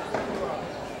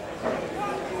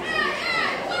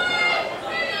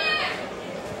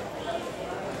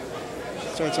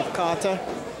 Stretch of Carter.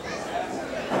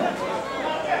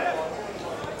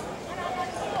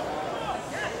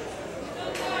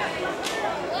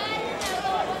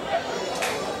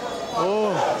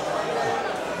 Oh.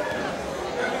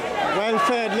 Well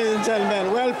fed, ladies and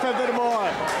gentlemen. Well fed to the ball.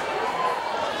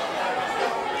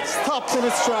 Stopped in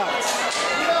his tracks.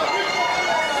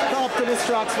 Stopped in his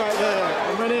tracks right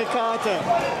there. Renee Carter.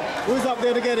 Who's up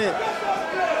there to get it?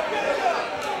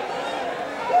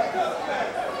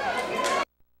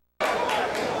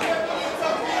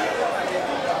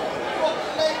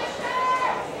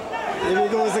 Here he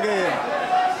goes again.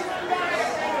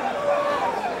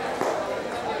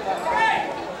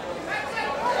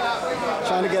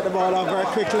 Trying to get the ball out very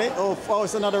quickly. Oh,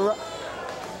 it's another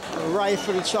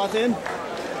rifle shot in.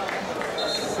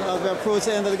 So as we approach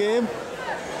the end of the game.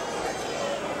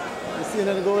 You see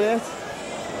another goal yet?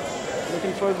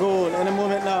 Looking for a goal any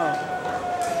moment now.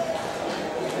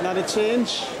 Another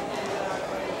change.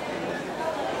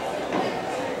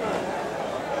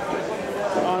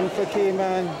 On for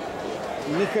Cayman.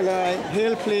 Nikolai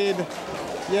Hill played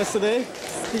yesterday.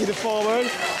 Speed forward.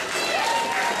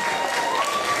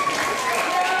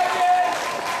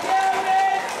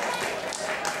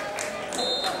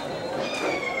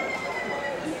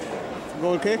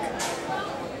 Goal kick.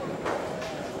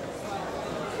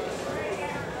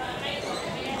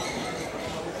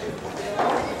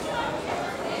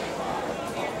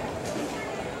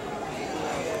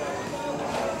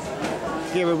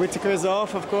 Gary Whitaker is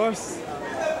off, of course.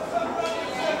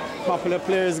 Popular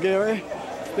players, Gary.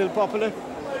 Still popular.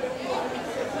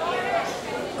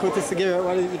 Curtis Gary,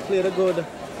 well, he played a good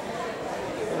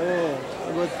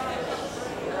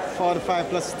 45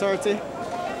 plus 30.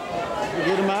 We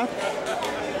do the math.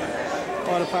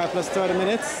 45 plus 30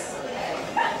 minutes.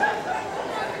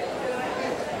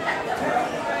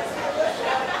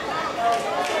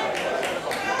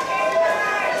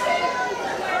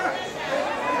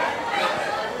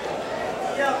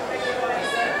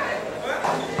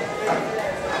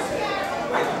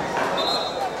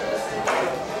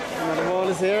 Another ball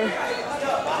is here.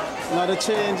 Another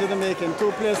change in the making.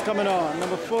 Two players coming on.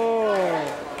 Number 4.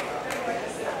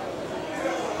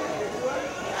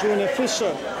 Junior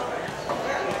Fisher.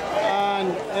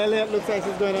 And Elliott looks like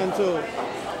he's going on too.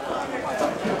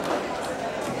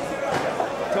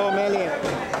 Tom Elliott.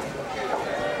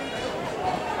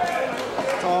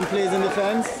 Tom plays in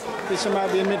defense. Fisher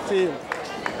might be in midfield.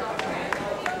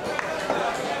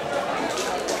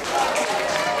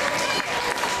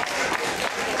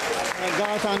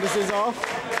 Garth Anders is off.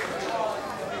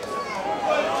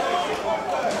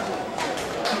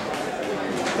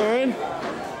 Third.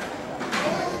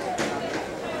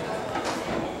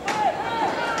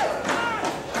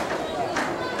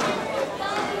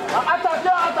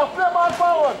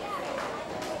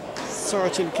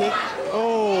 Searching kick.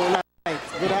 Oh,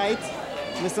 nice. Good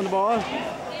height. Missing the ball.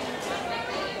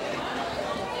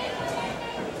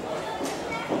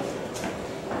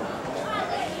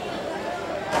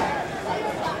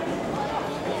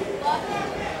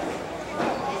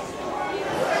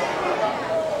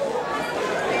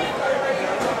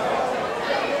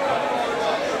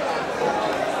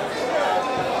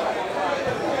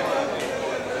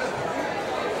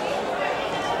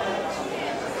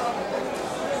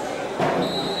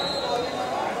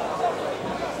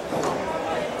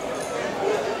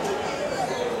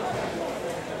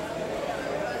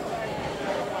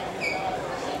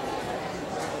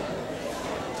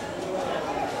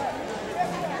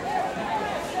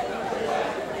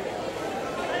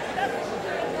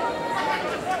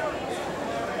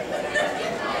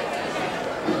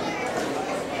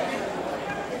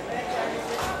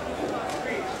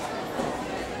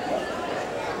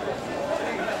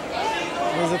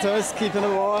 Visitors keeping the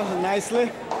ball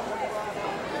nicely.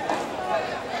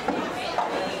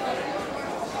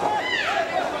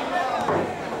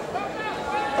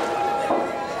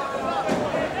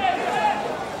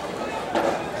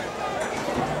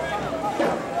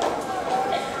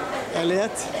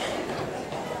 Elliott.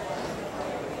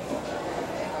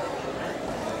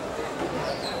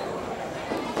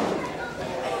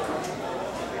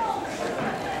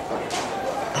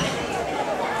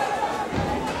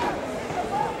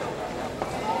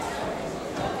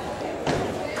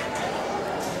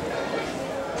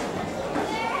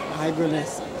 My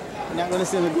goodness. We're not going to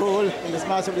see the goal in this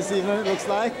matchup this evening, it looks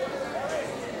like.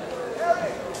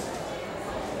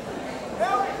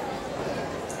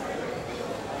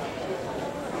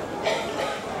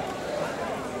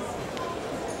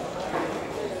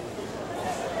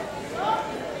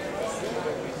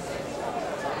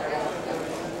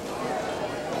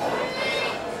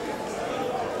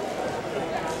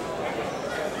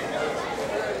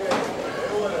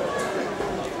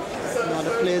 Now the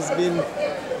play's been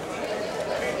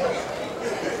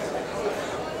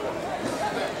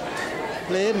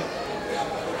played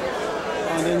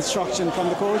on the instruction from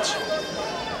the coach.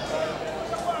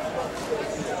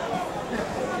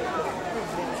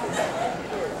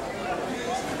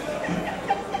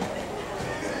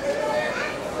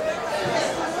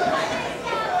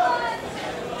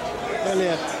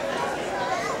 Elliott.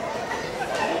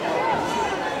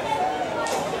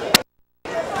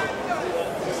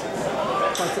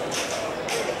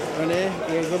 Renee,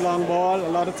 here's the long ball. A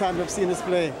lot of times I've seen this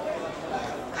play.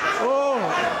 Oh!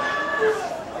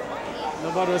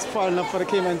 Nobody was falling up for the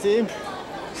Cayman team.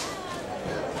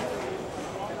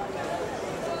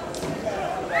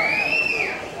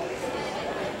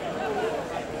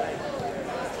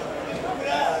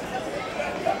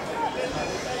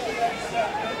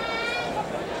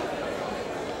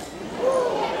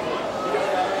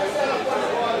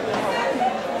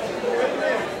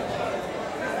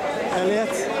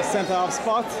 Elliott, center half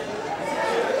spot.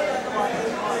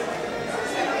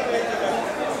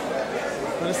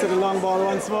 Let's see the long ball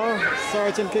once more.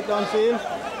 Search and kick downfield.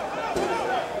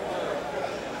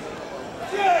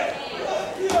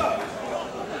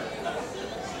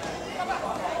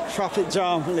 Traffic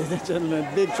jam, ladies and gentlemen.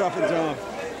 Big traffic jam.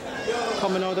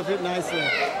 Coming out of it nicely.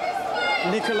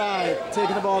 Nikolai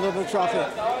taking the ball over the traffic.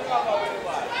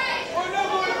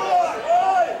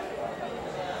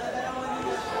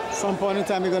 Some point in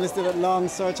time, you're going to see that long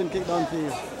search and kick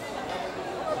downfield.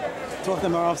 Two of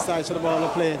them are offside, so the ball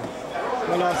are played.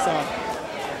 Well offside.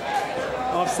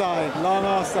 Offside, long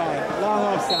offside, long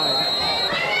offside.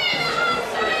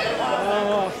 Long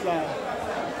offside.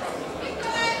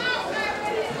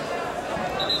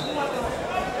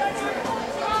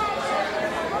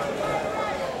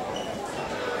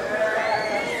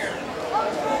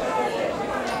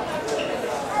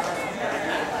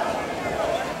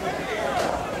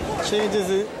 Changes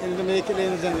in the make it,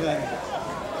 ladies and gentlemen.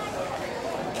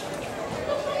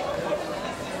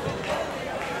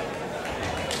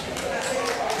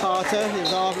 Carter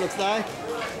is off, looks like.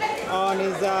 On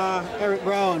is Eric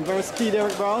Brown, very speed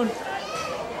Eric Brown.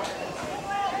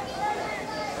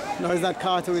 No, it's not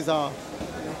Carter, he's off.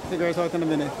 Figure it out in a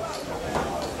minute.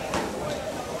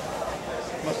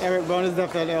 But Eric Brown is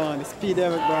definitely on, the speed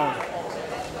Eric Brown.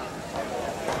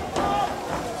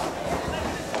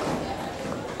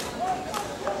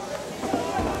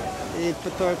 Eight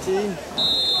for 13.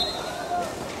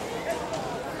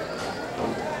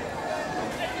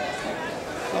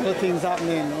 Other things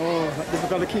happening. Oh,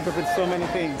 difficult to keep up with so many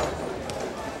things.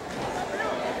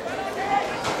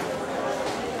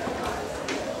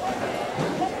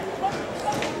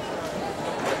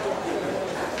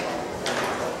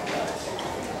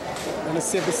 Let's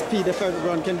see if the speed of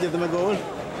everyone can give them a goal.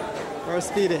 Or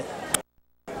speed it.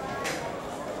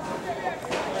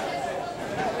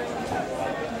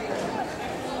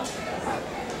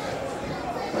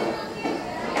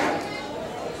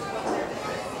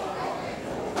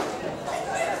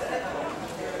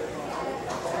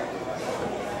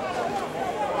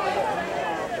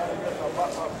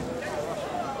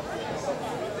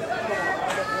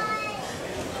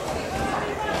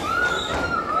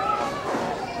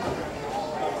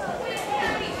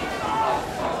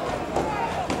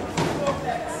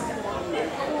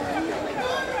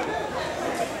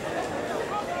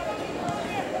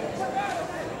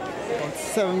 About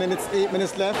 7 minutes, 8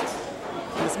 minutes left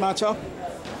in this matchup.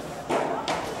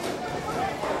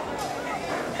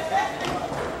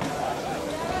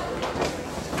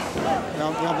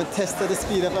 We haven't tested the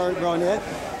speed of Eric Brown yet.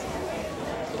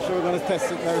 I'm sure we're going to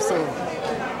test it very soon.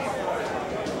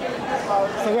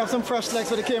 So we have some fresh legs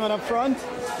for the Cayman up front.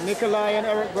 Nikolai and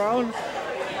Eric Brown.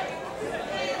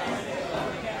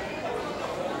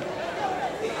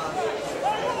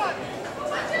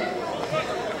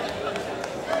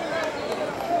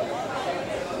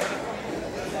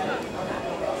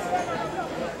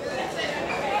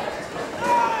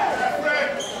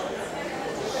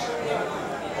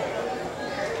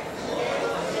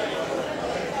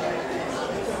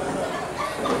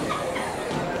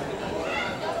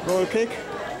 Goal kick.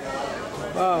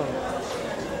 Wow.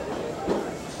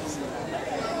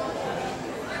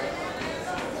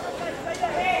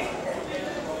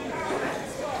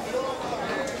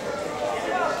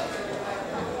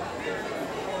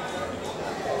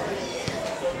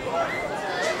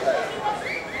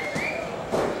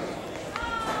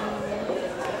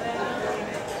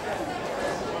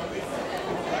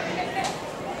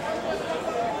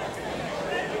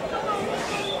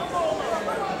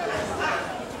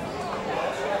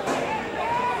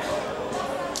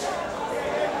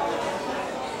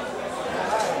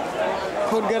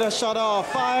 get a shot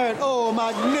off. Fired. Oh,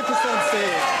 magnificent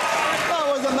save. That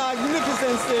was a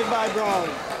magnificent save by Brown.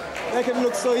 Make it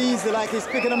look so easy, like he's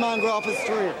picking a man go off his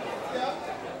tree.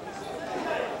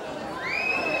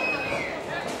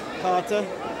 Carter,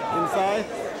 inside.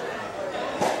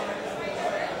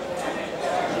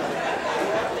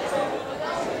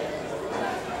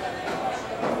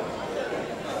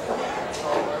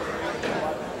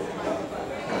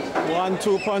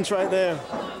 One-two punch right there.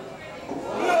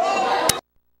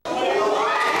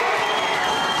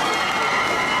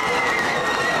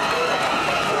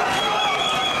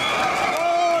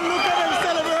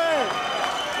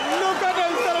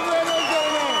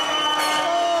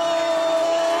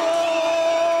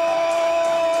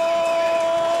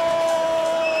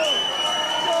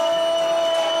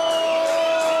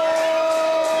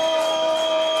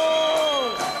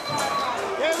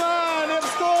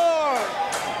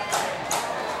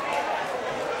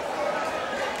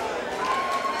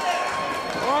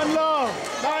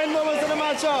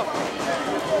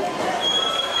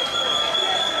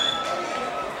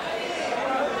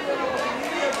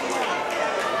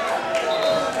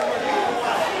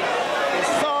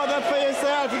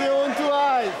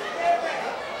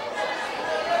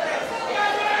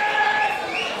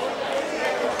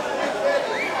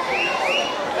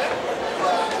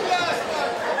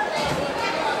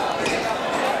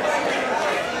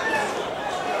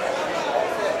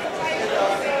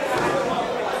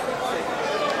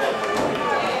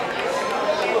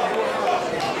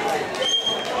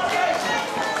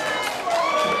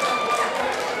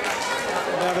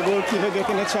 Goalkeeper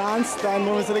getting a chance, 9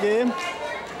 moments of the game.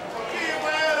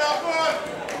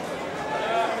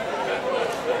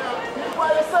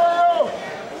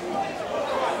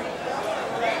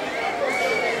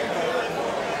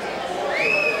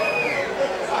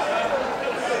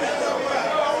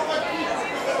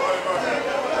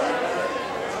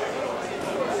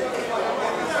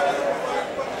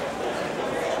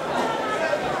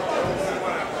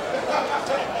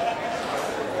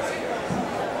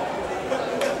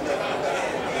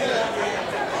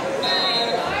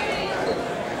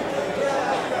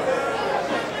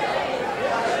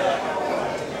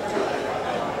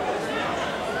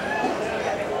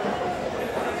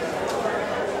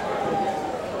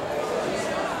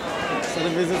 The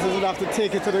visitors would have to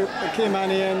take it to the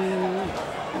Caymanians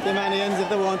if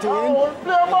they want to win.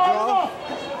 Draw.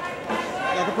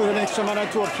 They have to put an extra man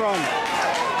or two up front.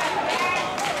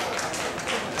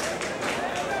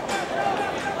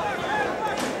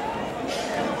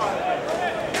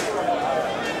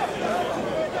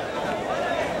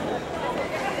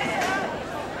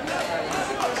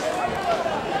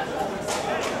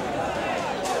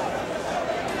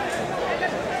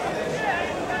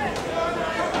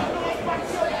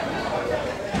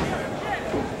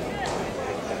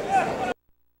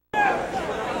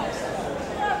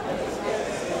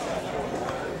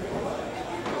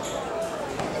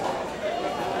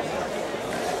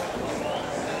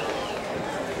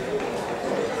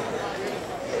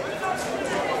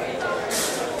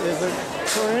 There's a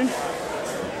turn.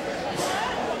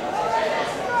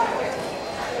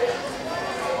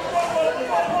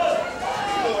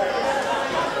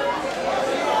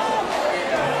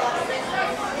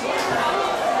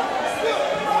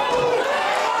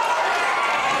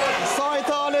 Saw it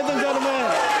all, ladies and gentlemen.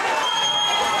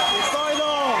 We saw it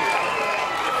all.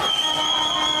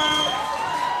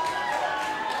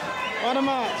 What a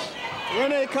match.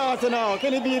 Rene Carter now.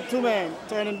 Can he beat two men?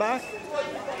 Turning back.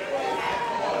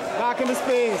 Back into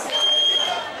space.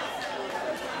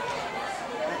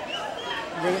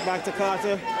 Bring it back to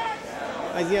Carter.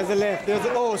 As he has a left. There's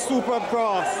a, superb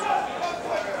cross.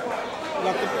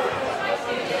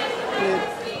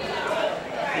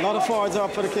 A lot of forwards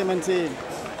up for the Cayman team.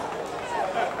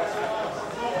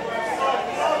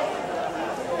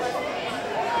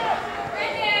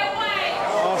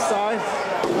 Offside.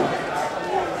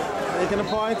 Making a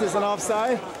point. It's an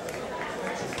offside.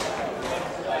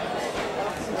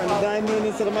 And 9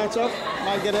 minutes of the matchup,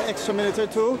 might get an extra minute or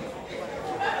two.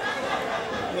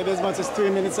 Maybe as much as 3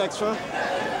 minutes extra.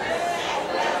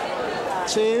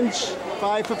 Change,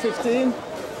 5 for 15.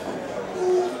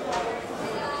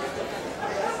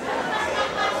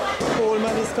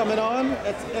 Coleman is coming on,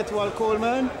 Etwal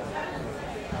Coleman.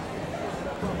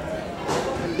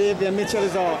 And Davian Mitchell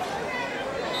is off.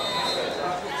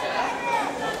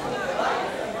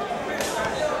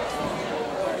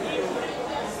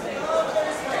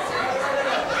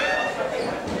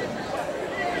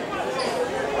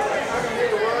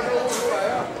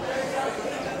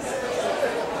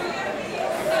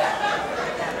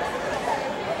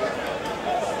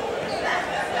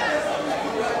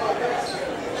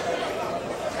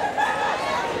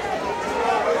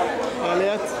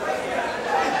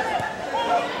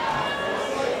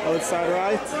 side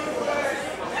right.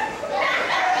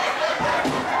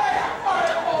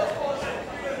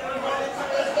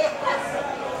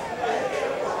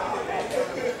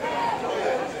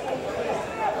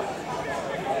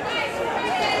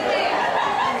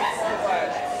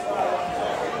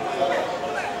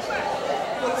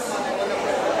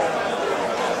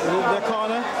 The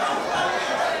corner.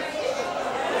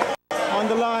 On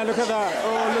the line, look at that.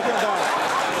 Oh, look at that.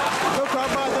 Look how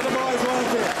bad the boys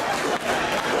want it.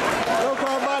 Look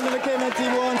how bad the Cayman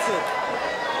team wants it.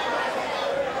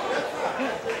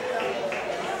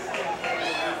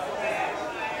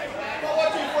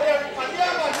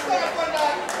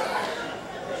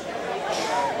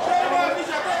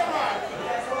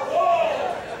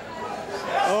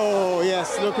 Oh,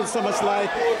 yes, looking so much like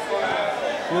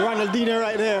Ronaldinho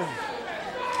right there.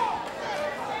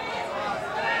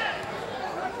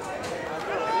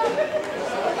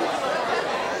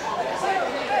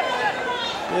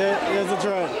 Yeah, here's the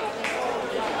try.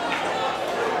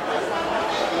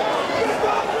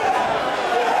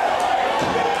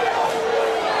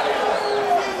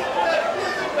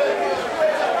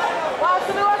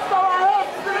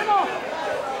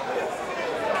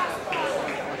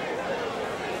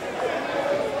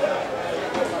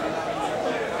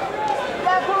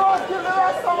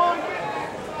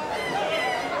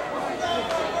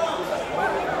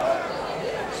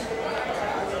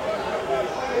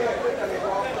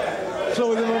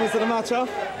 Closing moments of the matchup.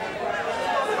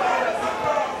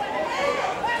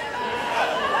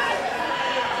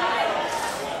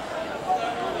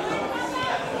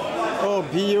 Oh,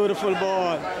 beautiful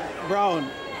ball. Brown.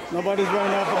 Nobody's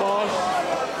running off the ball.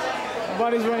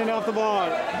 Nobody's running off the ball.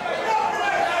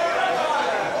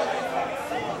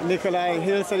 Nikolai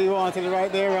Hill said he wanted it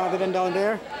right there rather than down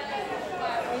there.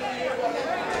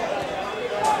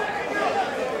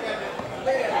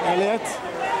 Elliott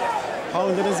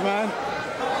hounding his man.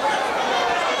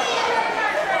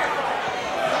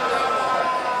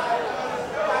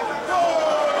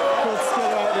 Good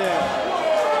skill right there.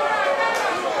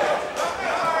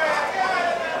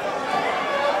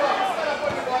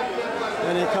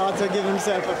 And he can't give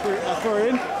himself a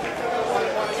throw-in.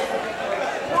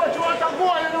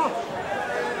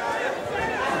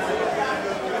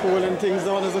 Cooling things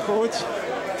down as a coach.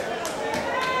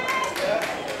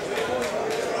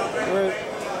 Well,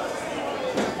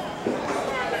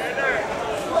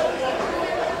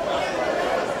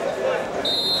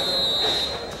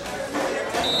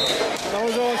 that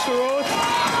was all she wrote.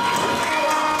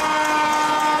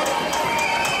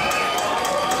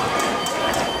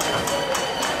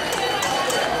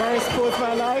 First quote of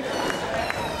my life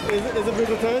is the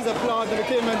visitors applaud the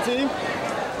Cayman team.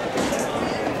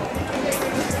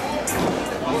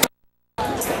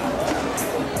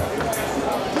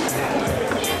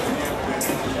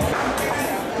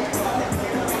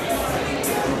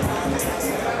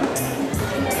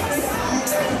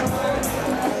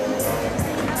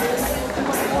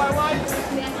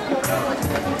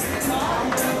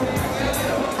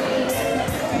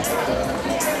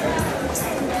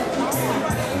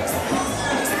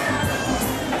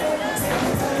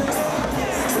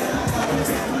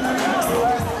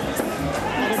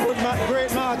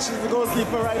 Great match is the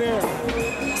goalkeeper right there.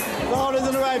 He's always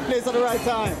in the right place at the right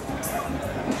time.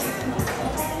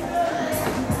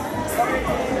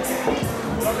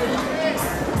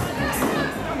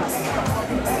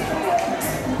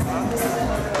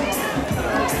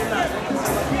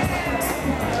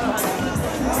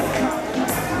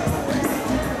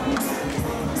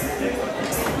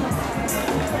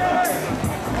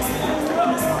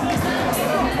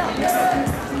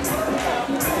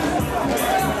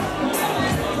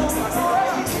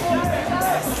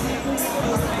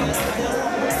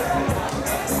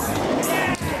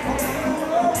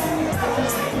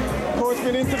 Coach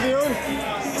been interviewed.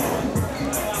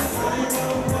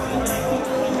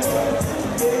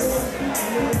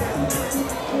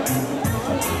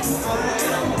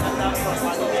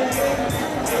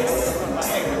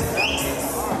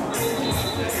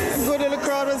 Good little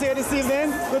crowd was here this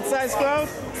evening. Good sized crowd.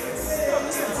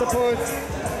 Support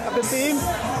of the team.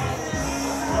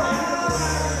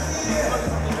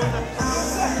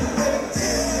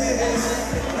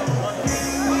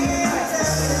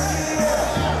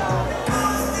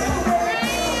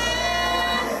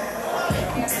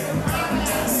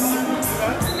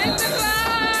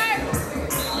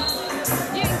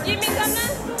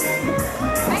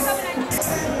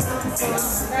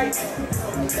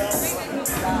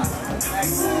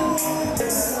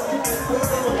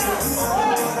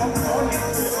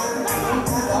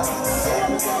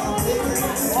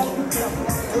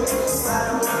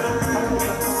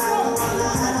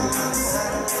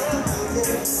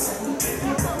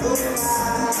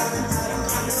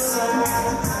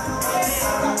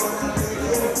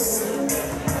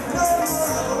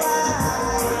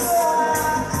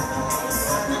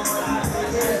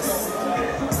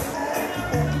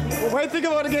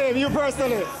 think about the game, you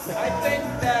personally? I think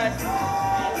that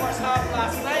the first half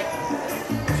last night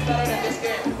was better than this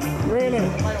game. Really?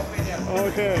 In my opinion.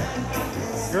 Okay.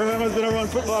 Graham has been around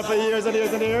football for years and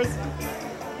years and years.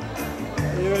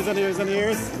 Years and years and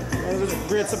years. One of the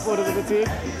great supporters of the team.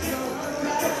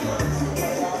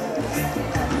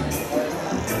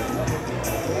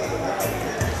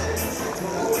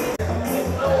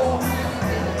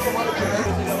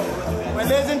 Well,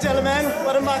 ladies and gentlemen,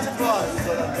 what a match it was.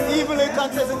 Evenly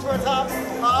contested towards half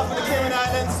of the Cayman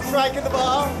Islands, striking the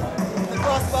ball, the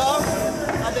crossbar,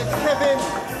 and then Kevin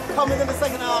coming in the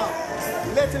second half,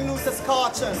 letting loose a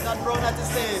scorcher that brought at the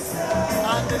stage.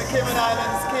 And the Cayman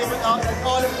Islands came out an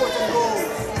all-important goals.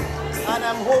 And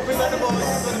I'm hoping that the boys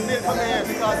are going to build from here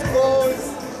because goals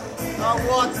are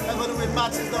what are going to win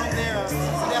matches down there.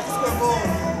 So they have to score goals.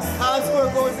 Can't score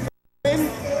goals to win,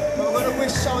 but we're going to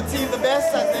wish our team the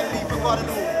best and then leave for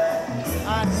Guadeloupe.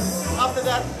 And after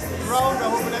that round, we're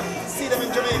hoping to see them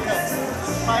in Jamaica,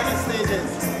 final stages.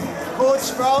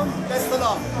 Coach Brown, best of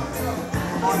luck.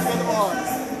 Coach with the ball.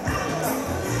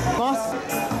 Boss?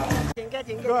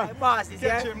 Boss is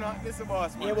Catch here. him now. This is the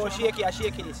boss, man. Yeah, but shake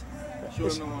this. Show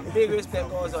him no man. Big respect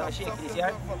goes on, shake this,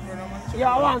 yeah?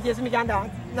 Yeah, I want this, me can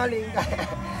dance. No link.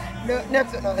 No,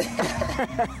 next no.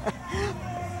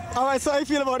 All right, so how you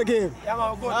feel about the game? Yeah,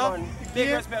 man, good man. Big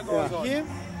respect goes on. Game?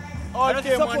 All Just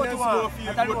game, man, support that's you, man. go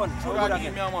feel That good. one. Through Good that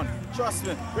again. game, man. Trust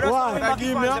me. Why? That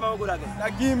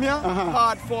game, yeah, Uh-huh.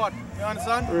 hard fought. You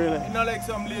understand? Really? It's not like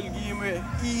some little game where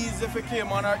easy for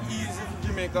Cayman or easy for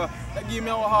Jamaica. That game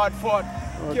was hard fought.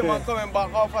 Okay. Cayman coming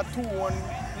back off a 2-1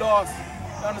 loss.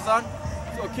 You understand?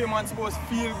 So Cayman supposed to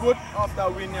feel good after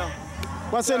win, yeah.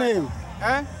 What's your name?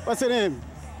 Eh? What's your name?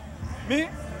 Me?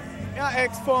 Yeah,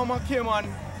 ex-former Cayman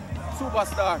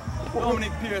superstar,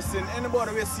 Dominic Pearson.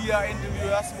 Anybody we see our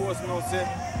interview, I suppose know say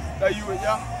that you,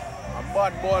 yeah, a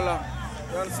bad baller.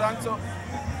 You understand? So,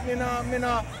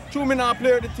 me not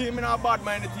play with the team, me not bad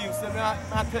mind the team, so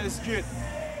I tell you straight.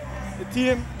 The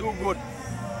team do good.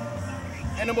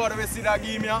 Anybody we see that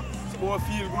game, yeah, supposed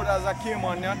to feel good as a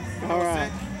Cayman, yeah. You know what I'm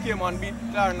saying? Cayman beat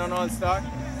Clarendon All-Star.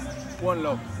 One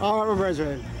love. All right, my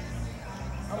brethren.